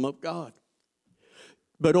wisdom of God.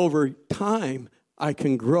 But over time, I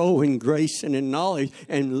can grow in grace and in knowledge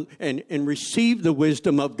and receive the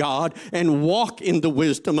wisdom of God and walk in the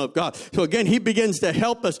wisdom of God. So again, he begins to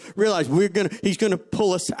help us realize he's going to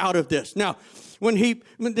pull us out of this. Now, when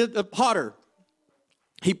the potter,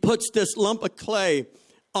 he puts this lump of clay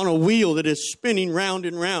on a wheel that is spinning round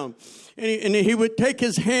and round. And he would take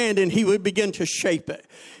his hand and he would begin to shape it.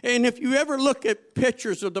 And if you ever look at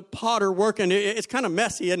pictures of the potter working, it's kind of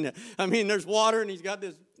messy, isn't it? I mean, there's water and he's got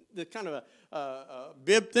this kind of a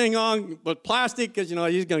bib thing on with plastic because,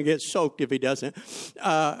 he's going to get soaked if he doesn't.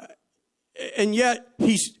 And yet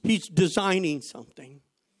he's designing something.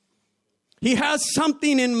 He has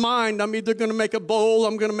something in mind. I'm either going to make a bowl,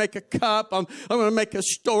 I'm going to make a cup, I'm going to make a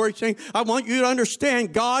storage thing. I want you to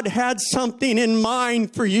understand God had something in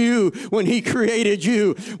mind for you when he created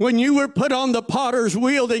you. When you were put on the potter's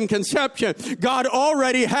wheel in conception, God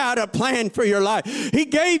already had a plan for your life. He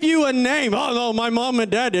gave you a name. Oh, no, my mom and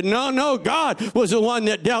dad did. No, God was the one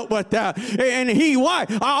that dealt with that. And why?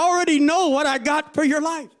 I already know what I got for your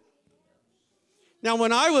life. Now,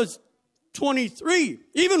 when I was 23,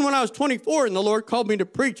 even when I was 24 and the Lord called me to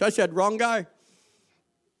preach, I said, wrong guy.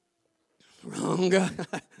 Wrong guy.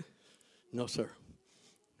 No, sir.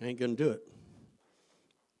 I ain't going to do it.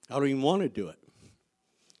 I don't even want to do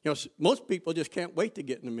it. Most people just can't wait to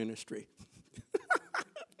get in the ministry.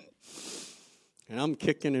 And I'm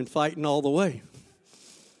kicking and fighting all the way.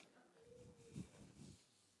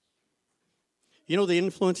 You know the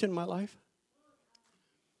influence in my life?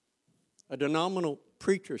 A denominational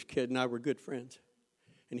preacher's kid and I were good friends.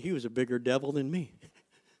 And he was a bigger devil than me.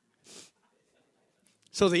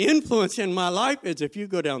 So the influence in my life is if you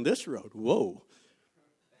go down this road, whoa.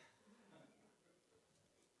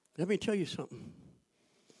 Let me tell you something.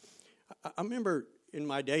 I remember in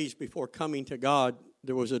my days before coming to God,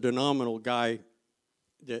 there was a denominational guy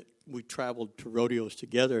that we traveled to rodeos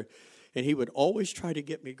together. And he would always try to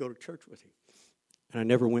get me to go to church with him. And I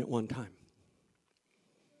never went one time.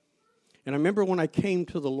 And I remember when I came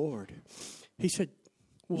to the Lord, he said,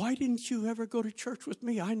 why didn't you ever go to church with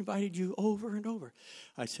me? I invited you over and over.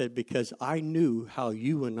 I said, because I knew how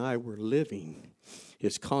you and I were living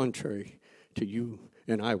is contrary to you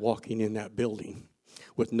and I walking in that building.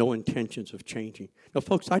 with no intentions of changing. Now,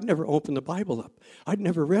 folks, I'd never opened the Bible up. I'd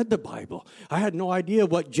never read the Bible. I had no idea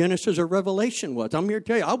what Genesis or Revelation was. I'm here to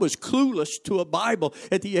tell you, I was clueless to a Bible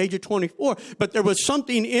at the age of 24. But there was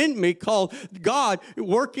something in me called God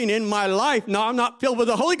working in my life. Now, I'm not filled with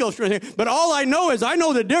the Holy Ghost or anything, but all I know is I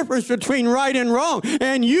know the difference between right and wrong.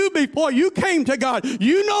 And you, before you came to God,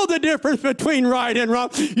 you know the difference between right and wrong.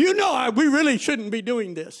 You know we really shouldn't be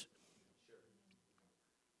doing this.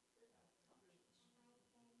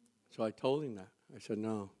 So I told him that. I said,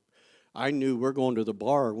 no. I knew we're going to the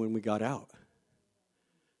bar when we got out.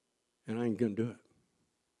 And I ain't going to do it.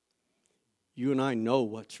 You and I know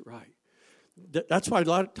what's right. That's why a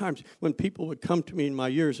lot of times when people would come to me in my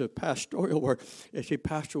years of pastoral work, they say,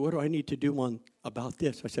 Pastor, what do I need to do about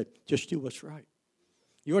this? I said, just do what's right.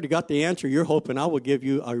 You already got the answer. You're hoping I will give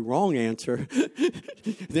you a wrong answer.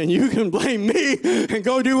 Then you can blame me and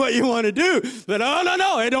go do what you want to do. But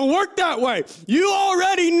no, it don't work that way. You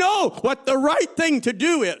already know what the right thing to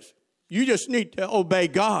do is. You just need to obey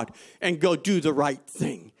God and go do the right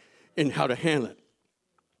thing and how to handle it.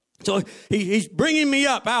 So he's bringing me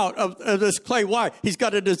up out of this clay. Why? He's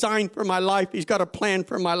got a design for my life. He's got a plan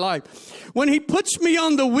for my life. When he puts me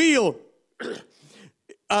on the wheel,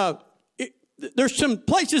 there's some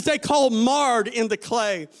places they call marred in the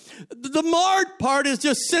clay. The marred part is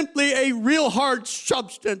just simply a real hard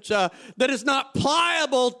substance that is not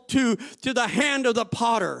pliable to the hand of the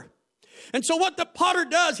potter. And so what the potter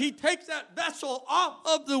does, he takes that vessel off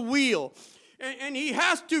of the wheel and he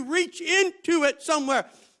has to reach into it somewhere.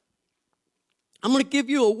 I'm going to give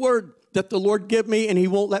you a word that the Lord gave me and he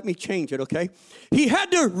won't let me change it, okay? He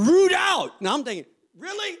had to root out. Now I'm thinking,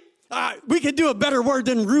 really? We could do a better word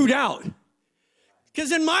than root out.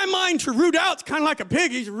 Because in my mind, to root out, it's kind of like a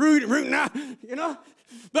pig. He's rooting out, you know.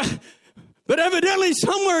 But evidently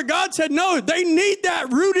somewhere God said, no, they need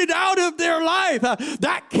that rooted out of their life.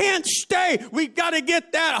 That can't stay. We've got to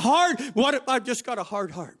get that hard. What if I've just got a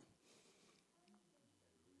hard heart?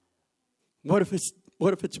 What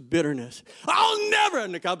if it's bitterness? I'll never,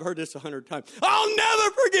 and I've heard this 100 times, I'll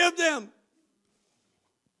never forgive them.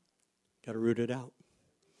 Got to root it out.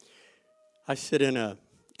 I sit in a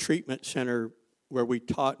treatment center where we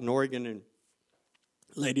taught in Oregon, and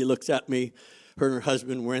a lady looks at me, her and her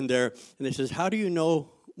husband were in there, and they says, how do you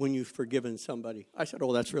know when you've forgiven somebody? I said,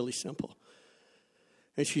 oh, that's really simple.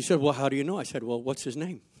 And she said, well, how do you know? I said, well, what's his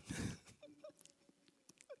name?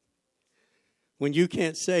 When you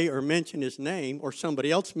can't say or mention his name, or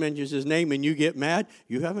somebody else mentions his name and you get mad,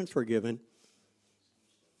 you haven't forgiven.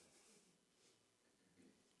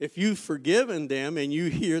 If you've forgiven them and you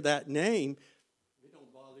hear that name,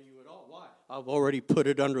 I've already put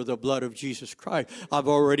it under the blood of Jesus Christ. I've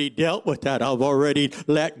already dealt with that. I've already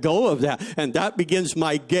let go of that. And that begins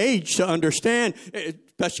my gauge to understand,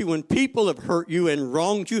 especially when people have hurt you and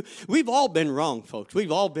wronged you. We've all been wrong, folks.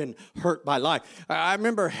 We've all been hurt by life. I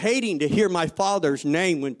remember hating to hear my father's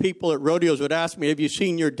name when people at rodeos would ask me, have you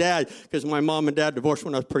seen your dad? Because my mom and dad divorced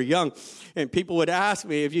when I was pretty young. And people would ask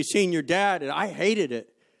me, have you seen your dad? And I hated it.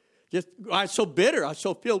 I was so bitter. I was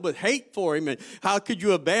so filled with hate for him. And how could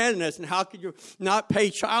you abandon us? And how could you not pay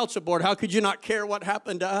child support? How could you not care what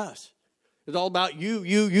happened to us? It's all about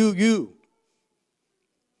you.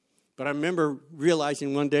 But I remember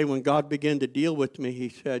realizing one day when God began to deal with me, he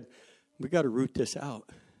said, we got to root this out.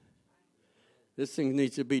 This thing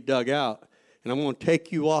needs to be dug out. And I'm going to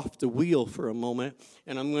take you off the wheel for a moment,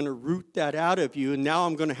 and I'm going to root that out of you. And now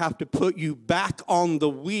I'm going to have to put you back on the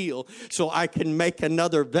wheel so I can make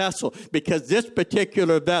another vessel. Because this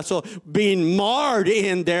particular vessel, being marred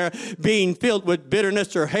in there, being filled with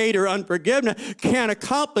bitterness or hate or unforgiveness, can't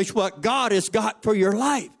accomplish what God has got for your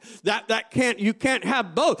life. You can't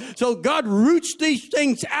have both. So God roots these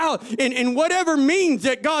things out in whatever means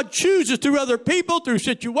that God chooses, through other people, through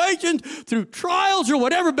situations, through trials or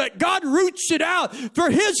whatever. But God roots it out for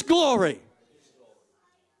His glory.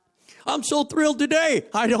 I'm so thrilled today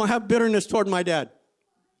I don't have bitterness toward my dad.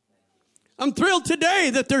 I'm thrilled today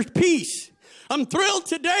that there's peace. I'm thrilled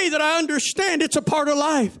today that I understand it's a part of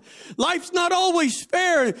life. Life's not always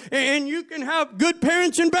fair, and you can have good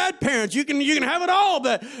parents and bad parents. You can have it all,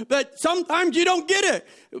 but sometimes you don't get it.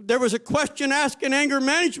 There was a question asked in anger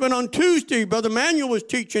management on Tuesday. Brother Manuel was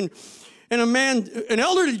teaching, and an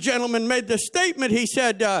elderly gentleman made this statement. He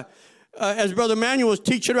said, as Brother Manuel was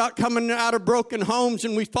teaching about coming out of broken homes,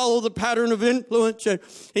 and we follow the pattern of influence. And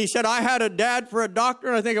he said, I had a dad for a doctor,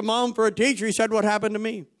 and I think a mom for a teacher. He said, what happened to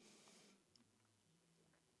me?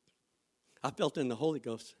 I felt in the Holy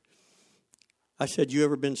Ghost. I said, you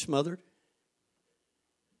ever been smothered?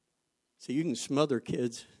 So you can smother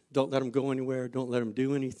kids. Don't let them go anywhere. Don't let them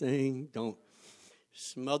do anything. Don't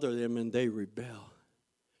smother them and they rebel.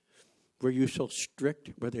 Were you so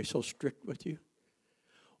strict? Were they so strict with you?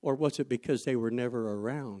 Or was it because they were never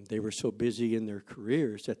around? They were so busy in their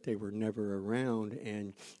careers that they were never around,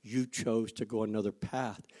 and you chose to go another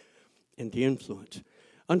path and the influence.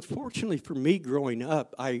 Unfortunately for me growing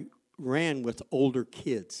up, I ran with older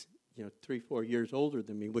kids, 3-4 years older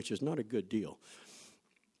than me, which is not a good deal.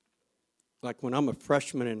 Like when I'm a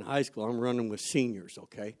freshman in high school, I'm running with seniors,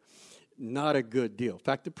 okay? Not a good deal. In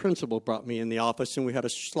fact, the principal brought me in the office, and we had a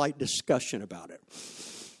slight discussion about it.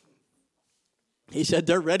 He said,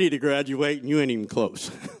 they're ready to graduate, and you ain't even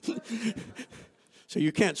close. So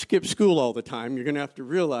you can't skip school all the time. You're going to have to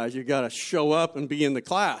realize you got to show up and be in the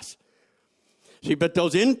class. See, but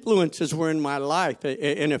those influences were in my life,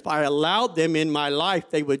 and if I allowed them in my life,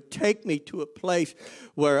 they would take me to a place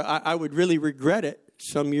where I would really regret it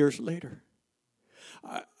some years later.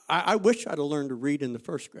 I wish I'd have learned to read in the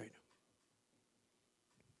first grade.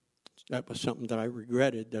 That was something that I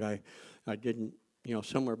regretted that I didn't,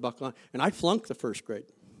 somewhere buckle on. And I flunked the first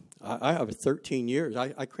grade. I have 13 years.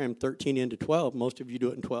 I crammed 13 into 12. Most of you do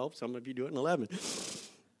it in 12. Some of you do it in 11.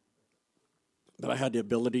 But I had the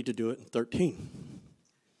ability to do it in 13.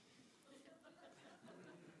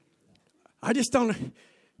 I just don't,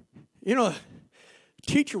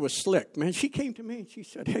 teacher was slick, man. She came to me and she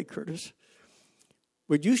said, hey, Curtis,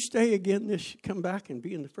 would you stay again come back and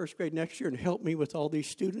be in the first grade next year and help me with all these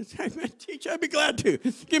students? Hey, man, teacher, I'd be glad to.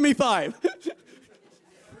 Give me 5.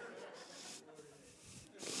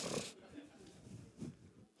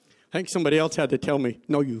 I think somebody else had to tell me,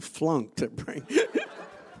 no, you flunked at Brain.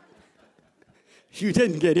 You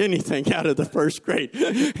didn't get anything out of the first grade,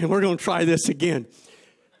 and we're going to try this again.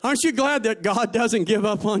 Aren't you glad that God doesn't give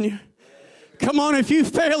up on you? Come on, if you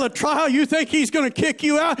fail a trial, you think he's going to kick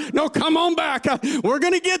you out? No, come on back. We're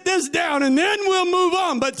going to get this down, and then we'll move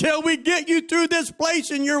on. But till we get you through this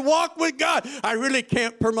place in your walk with God, I really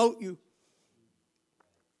can't promote you.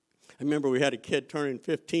 I remember we had a kid turning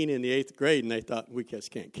 15 in the 8th grade, and they thought, we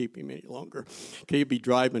just can't keep him any longer. Can you be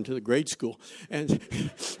driving to the grade school? And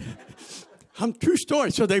true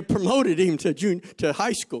story. So they promoted him to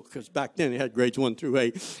high school, because back then they had grades 1 through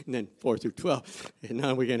 8, and then 4 through 12. And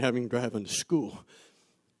now we're going to have him driving to school.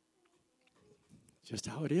 Just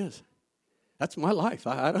how it is. That's my life.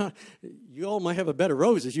 You all might have a bed of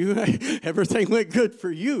roses. Everything went good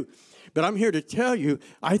for you. But I'm here to tell you,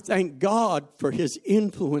 I thank God for his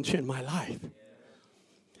influence in my life.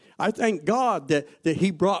 I thank God that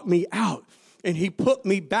he brought me out and he put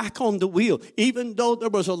me back on the wheel. Even though there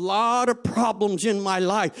was a lot of problems in my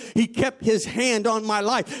life, he kept his hand on my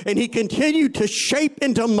life, and he continued to shape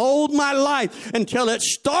and to mold my life until it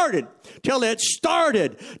started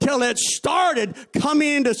coming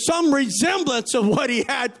into some resemblance of what he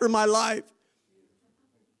had for my life.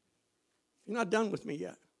 You're not done with me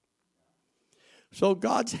yet. So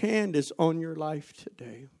God's hand is on your life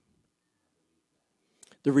today.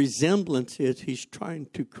 The resemblance is he's trying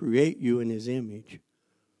to create you in his image.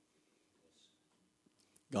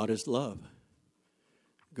 God is love.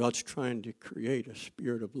 God's trying to create a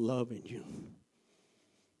spirit of love in you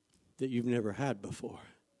that you've never had before.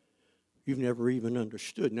 You've never even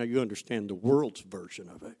understood. Now you understand the world's version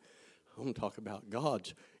of it. I'm going to talk about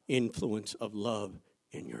God's influence of love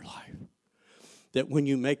in your life. That when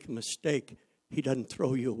you make a mistake, he doesn't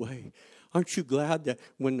throw you away. Aren't you glad that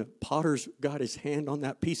when the potter's got his hand on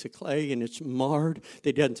that piece of clay and it's marred,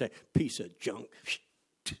 they doesn't say, piece of junk.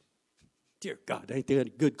 Dear God, ain't there any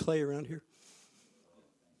good clay around here?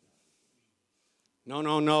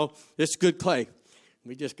 No. This is good clay.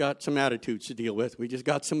 We just got some attitudes to deal with. We just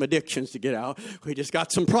got some addictions to get out. We just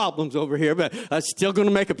got some problems over here, but it's still going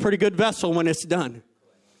to make a pretty good vessel when it's done.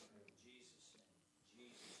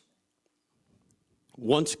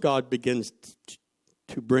 Once God begins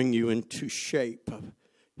to bring you into shape of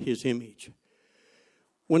his image,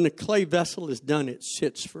 when the clay vessel is done, it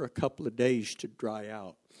sits for a couple of days to dry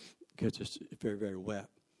out because it's very, very wet.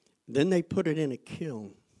 Then they put it in a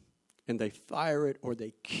kiln and they fire it or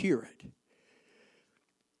they cure it. It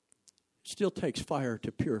still takes fire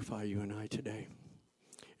to purify you and I today.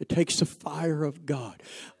 It takes the fire of God.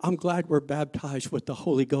 I'm glad we're baptized with the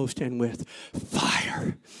Holy Ghost and with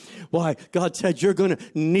fire. Why? God said you're going to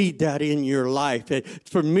need that in your life.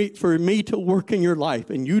 For me to work in your life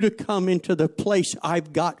and you to come into the place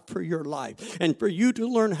I've got for your life. And for you to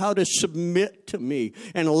learn how to submit to me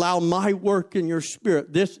and allow my work in your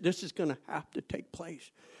spirit. This is going to have to take place.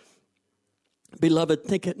 Beloved,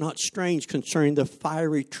 think it not strange concerning the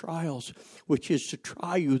fiery trials, which is to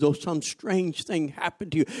try you, though some strange thing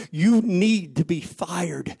happened to you. You need to be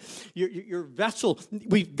fired. Your vessel,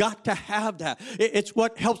 we've got to have that. It's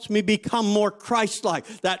what helps me become more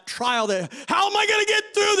Christ-like. That trial, how am I going to get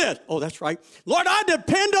through this? Oh, that's right. Lord, I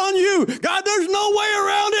depend on you. God, there's no way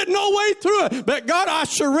around it, no way through it. But God, I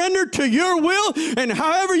surrender to your will, and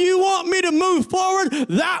however you want me to move forward,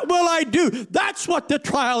 that will I do. That's what the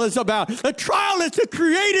trial is about. The trial is to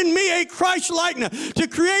create in me a Christ-likeness. To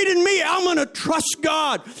create in me, I'm going to trust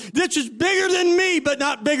God. This is bigger than me, but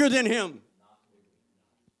not bigger than him.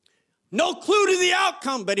 No clue to the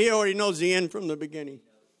outcome, but he already knows the end from the beginning.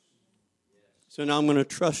 So now I'm going to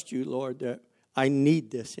trust you, Lord, that I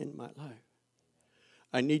need this in my life.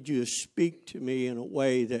 I need you to speak to me in a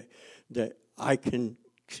way that I can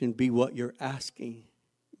be what you're asking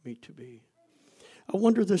me to be. I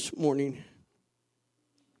wonder this morning,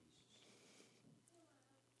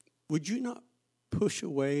 would you not push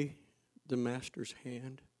away the Master's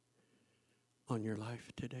hand on your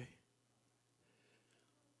life today?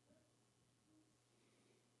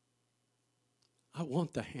 I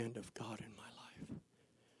want the hand of God in my life.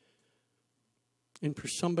 And for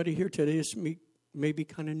somebody here today, this may be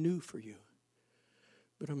kind of new for you.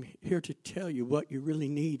 But I'm here to tell you what you really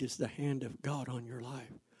need is the hand of God on your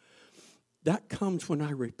life. That comes when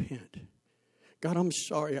I repent. God, I'm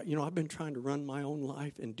sorry. I've been trying to run my own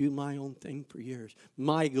life and do my own thing for years.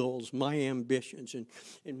 My goals, my ambitions, and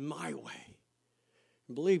in my way.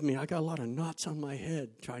 And believe me, I got a lot of knots on my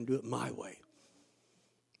head trying to do it my way.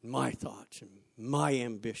 My thoughts and my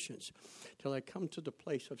ambitions. Till I come to the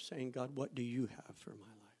place of saying, God, what do you have for my life?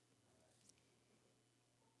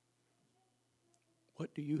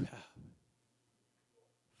 What do you have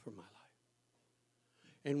for my life?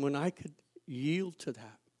 And when I could yield to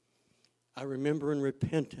that, I remember in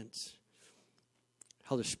repentance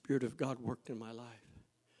how the Spirit of God worked in my life.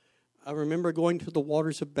 I remember going to the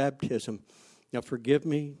waters of baptism. Now, forgive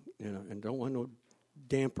me, and don't want no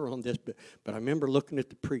damper on this, but I remember looking at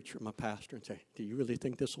the preacher, my pastor, and saying, do you really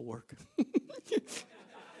think this will work?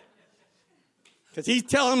 Because he's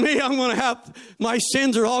telling me I'm going to have, my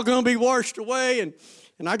sins are all going to be washed away, and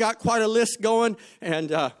I got quite a list going,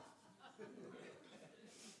 and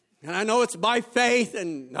I know it's by faith,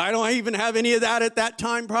 and I don't even have any of that at that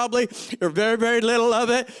time probably, or very, very little of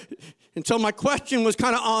it. And so my question was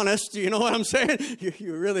kind of honest. You know what I'm saying?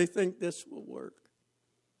 You really think this will work?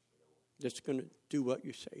 It's going to do what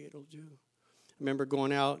you say it'll do. I remember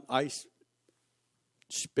going out, ice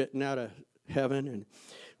spitting out of heaven, and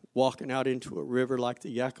walking out into a river like the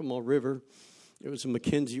Yakima River. It was the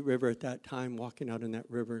Mackenzie River at that time, walking out in that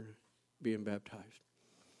river and being baptized.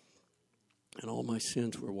 And all my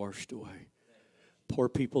sins were washed away. Poor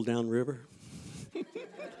people downriver.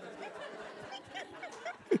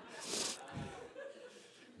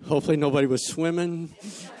 Hopefully nobody was swimming.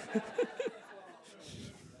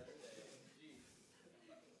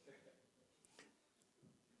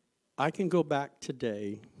 I can go back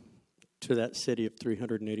today to that city of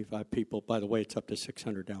 385 people. By the way, it's up to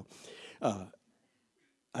 600 now.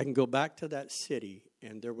 I can go back to that city,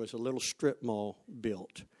 and there was a little strip mall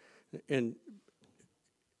built. And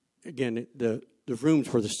again, the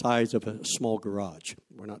rooms were the size of a small garage.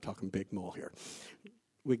 We're not talking big mall here.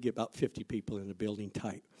 We get about 50 people in the building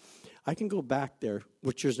tight. I can go back there,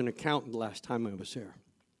 which is an accountant the last time I was there.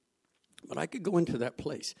 But I could go into that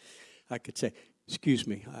place. I could say, excuse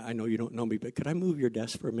me, I know you don't know me, but could I move your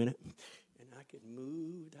desk for a minute? And I could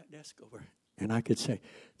move that desk over. And I could say,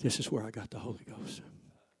 this is where I got the Holy Ghost.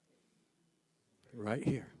 Right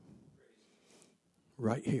here.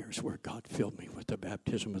 Right here is where God filled me with the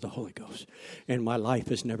baptism of the Holy Ghost. And my life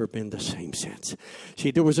has never been the same since. See,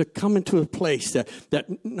 there was a coming to a place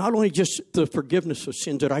that not only just the forgiveness of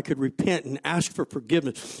sins, that I could repent and ask for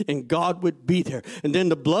forgiveness, and God would be there. And then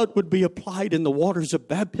the blood would be applied in the waters of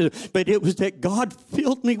baptism. But it was that God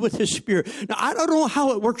filled me with His Spirit. Now, I don't know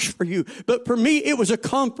how it works for you, but for me, it was a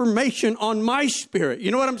confirmation on my spirit. You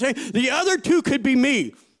know what I'm saying? The other two could be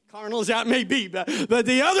me. Carnal as that may be, but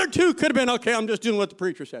the other two could have been, okay, I'm just doing what the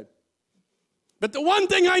preacher said. But the one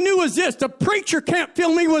thing I knew was this: the preacher can't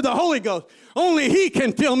fill me with the Holy Ghost. Only He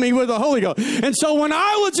can fill me with the Holy Ghost. And so when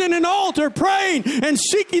I was in an altar praying and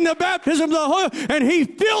seeking the baptism of the Holy Ghost, and He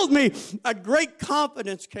filled me, a great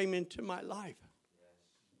confidence came into my life.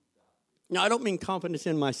 Now, I don't mean confidence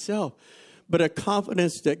in myself, but a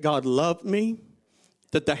confidence that God loved me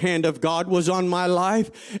that the hand of God was on my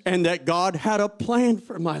life and that God had a plan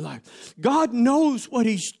for my life. God knows what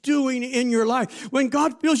He's doing in your life. When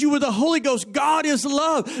God fills you with the Holy Ghost, God is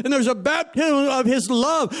love. And there's a baptism of His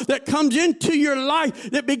love that comes into your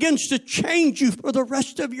life that begins to change you for the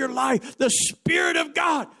rest of your life. The Spirit of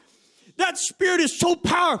God. That Spirit is so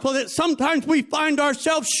powerful that sometimes we find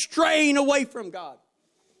ourselves straying away from God.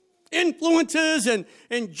 Influences and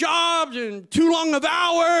jobs and too long of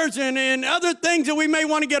hours and other things that we may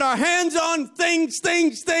want to get our hands on, things.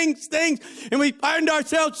 And we find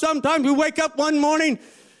ourselves sometimes, we wake up one morning,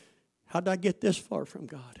 how did I get this far from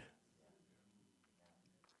God?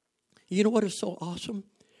 You know what is so awesome?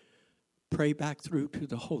 Pray back through to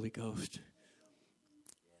the Holy Ghost.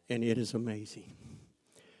 And it is amazing.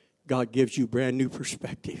 God gives you brand new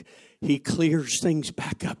perspective. He clears things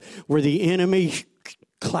back up where the enemy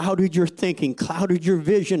clouded your thinking, clouded your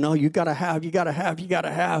vision. Oh, you got to have.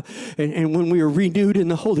 And when we are renewed in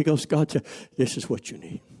the Holy Ghost, God said, this is what you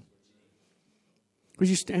need. Would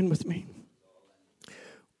you stand with me?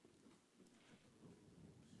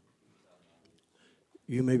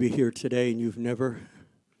 You may be here today and you've never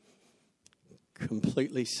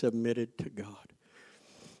completely submitted to God.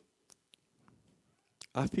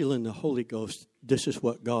 I feel in the Holy Ghost, this is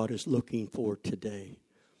what God is looking for today.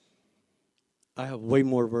 I have way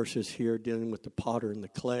more verses here dealing with the potter and the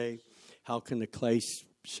clay. How can the clay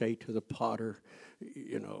say to the potter,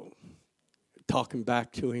 talking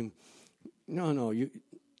back to him, no,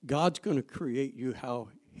 God's going to create you how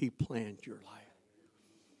He planned your life.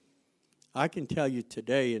 I can tell you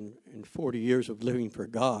today, in 40 years of living for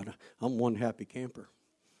God, I'm one happy camper.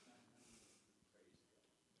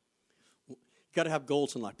 You got to have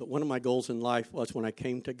goals in life, but one of my goals in life was when I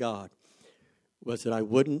came to God, was that I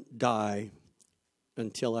wouldn't die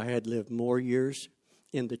until I had lived more years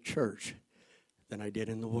in the church than I did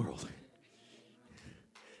in the world.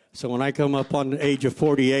 So when I come up on the age of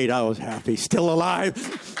 48, I was happy, still alive.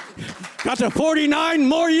 Got to 49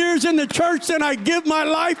 more years in the church than I give my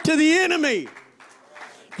life to the enemy.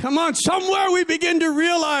 Come on, somewhere we begin to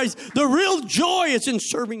realize the real joy is in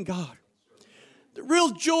serving God. The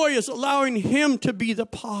real joy is allowing Him to be the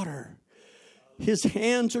potter. His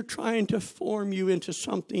hands are trying to form you into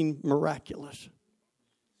something miraculous.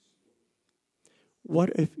 What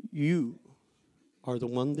if you are the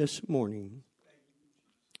one this morning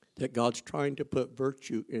that God's trying to put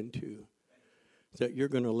virtue into, that you're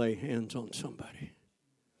going to lay hands on somebody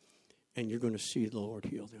and you're going to see the Lord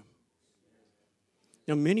heal them?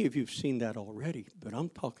 Now, many of you have seen that already, but I'm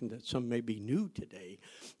talking that some may be new today,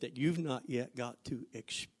 that you've not yet got to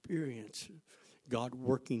experience God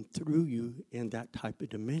working through you in that type of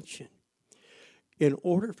dimension. In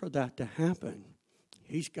order for that to happen,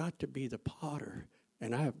 He's got to be the potter,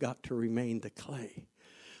 and I have got to remain the clay.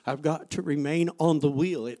 I've got to remain on the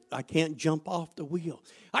wheel. I can't jump off the wheel.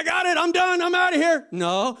 I got it. I'm done. I'm out of here.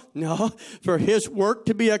 No. For His work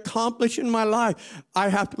to be accomplished in my life, I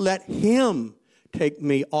have to let Him take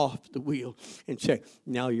me off the wheel and say,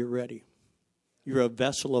 now you're ready. You're a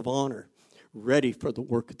vessel of honor, ready for the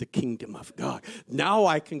work of the kingdom of God. Now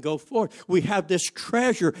I can go forward. We have this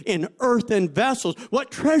treasure in earthen vessels.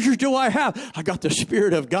 What treasure do I have? I got the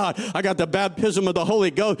Spirit of God. I got the baptism of the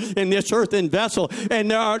Holy Ghost in this earthen vessel.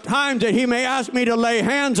 And there are times that He may ask me to lay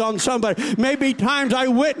hands on somebody. Maybe times I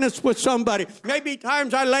witness with somebody. Maybe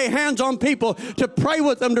times I lay hands on people to pray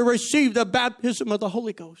with them to receive the baptism of the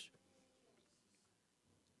Holy Ghost.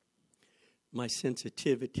 My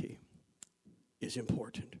sensitivity is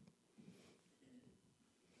important.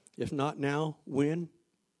 If not now, when?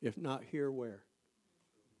 If not here, where?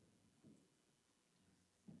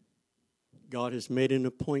 God has made an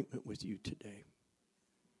appointment with you today.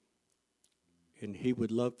 And He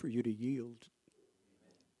would love for you to yield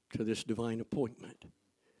to this divine appointment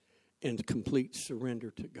and complete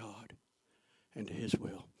surrender to God and to His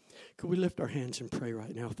will. Could we lift our hands and pray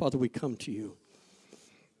right now? Father, we come to You.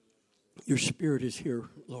 Your Spirit is here,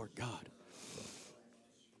 Lord God.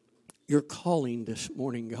 You're calling this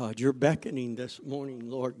morning, God. You're beckoning this morning,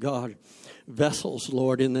 Lord God. Vessels,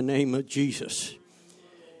 Lord, in the name of Jesus.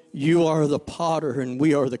 You are the potter and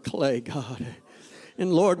we are the clay, God.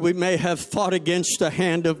 And Lord, we may have fought against the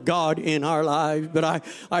hand of God in our lives, but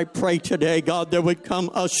I pray today, God, there would come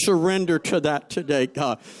a surrender to that today,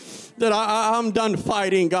 God. That I'm done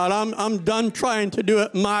fighting, God. I'm done trying to do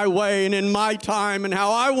it my way and in my time and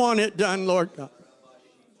how I want it done, Lord God.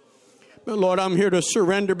 But Lord, I'm here to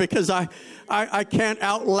surrender because I can't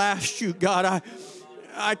outlast You, God.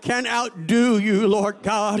 I can't outdo You, Lord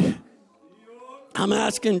God. I'm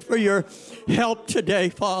asking for Your help today,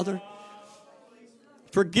 Father.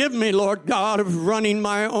 Forgive me, Lord God, of running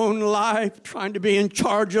my own life, trying to be in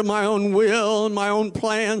charge of my own will and my own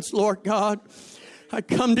plans, Lord God. I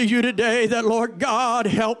come to you today that, Lord God,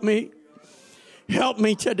 help me. Help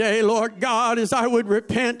me today, Lord God, as I would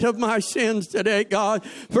repent of my sins today, God.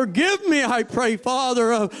 Forgive me, I pray,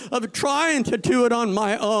 Father, of trying to do it on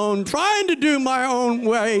my own, trying to do my own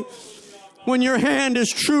way, when your hand is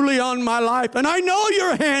truly on my life. And I know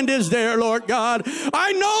your hand is there, Lord God.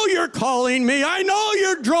 I know you're calling me. I know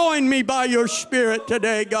you're drawing me by your Spirit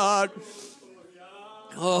today, God.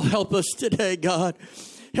 Oh, help us today, God.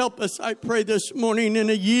 Help us, I pray, this morning in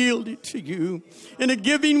a yielding to you, in a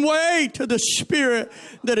giving way to the Spirit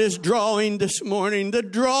that is drawing this morning,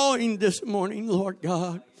 Lord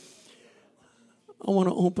God. I want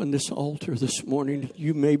to open this altar this morning.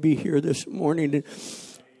 You may be here this morning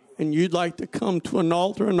and you'd like to come to an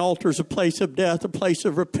altar. An altar is a place of death, a place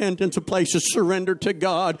of repentance, a place of surrender to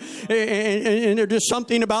God. And there's just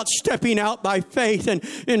something about stepping out by faith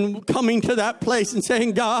and coming to that place and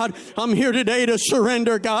saying, God, I'm here today to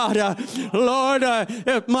surrender, God. Lord,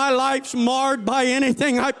 if my life's marred by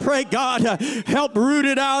anything, I pray, God, help root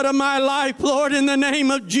it out of my life, Lord, in the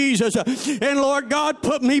name of Jesus. And Lord God,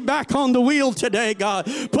 put me back on the wheel today, God.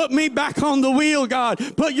 Put me back on the wheel, God.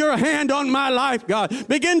 Put your hand on my life, God.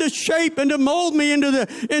 Begin to shape and to mold me into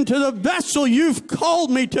the vessel you've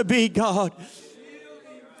called me to be, God.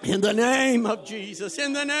 In the name of Jesus.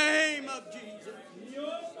 In the name of Jesus.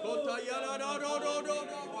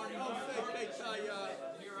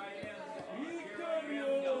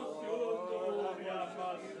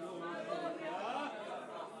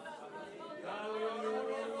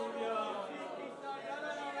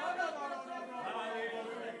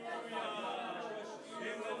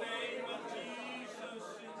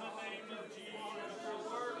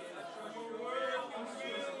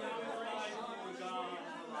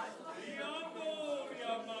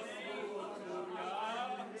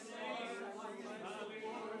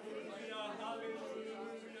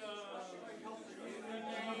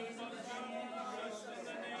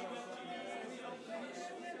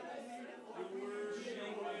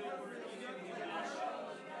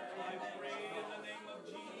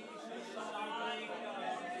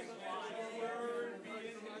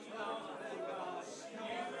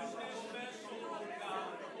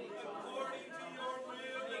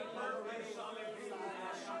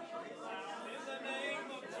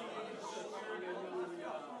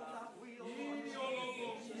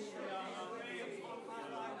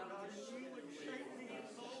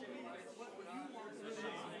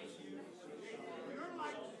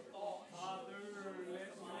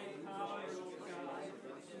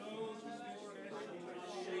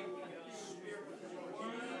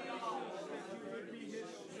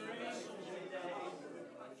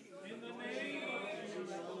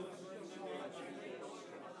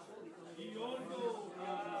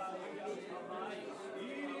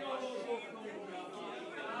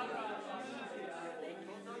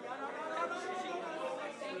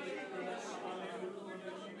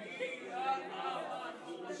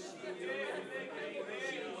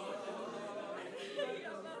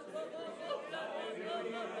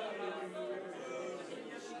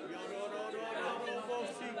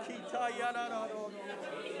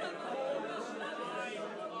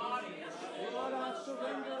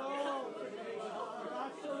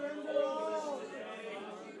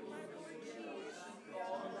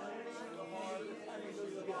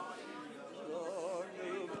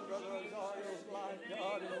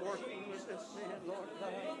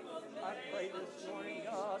 I pray this morning,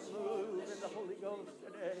 God, move in the Holy Ghost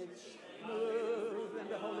today. Move in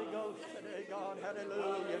the Holy Ghost today, God.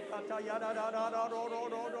 Hallelujah.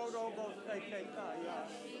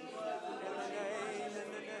 In the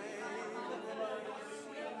name.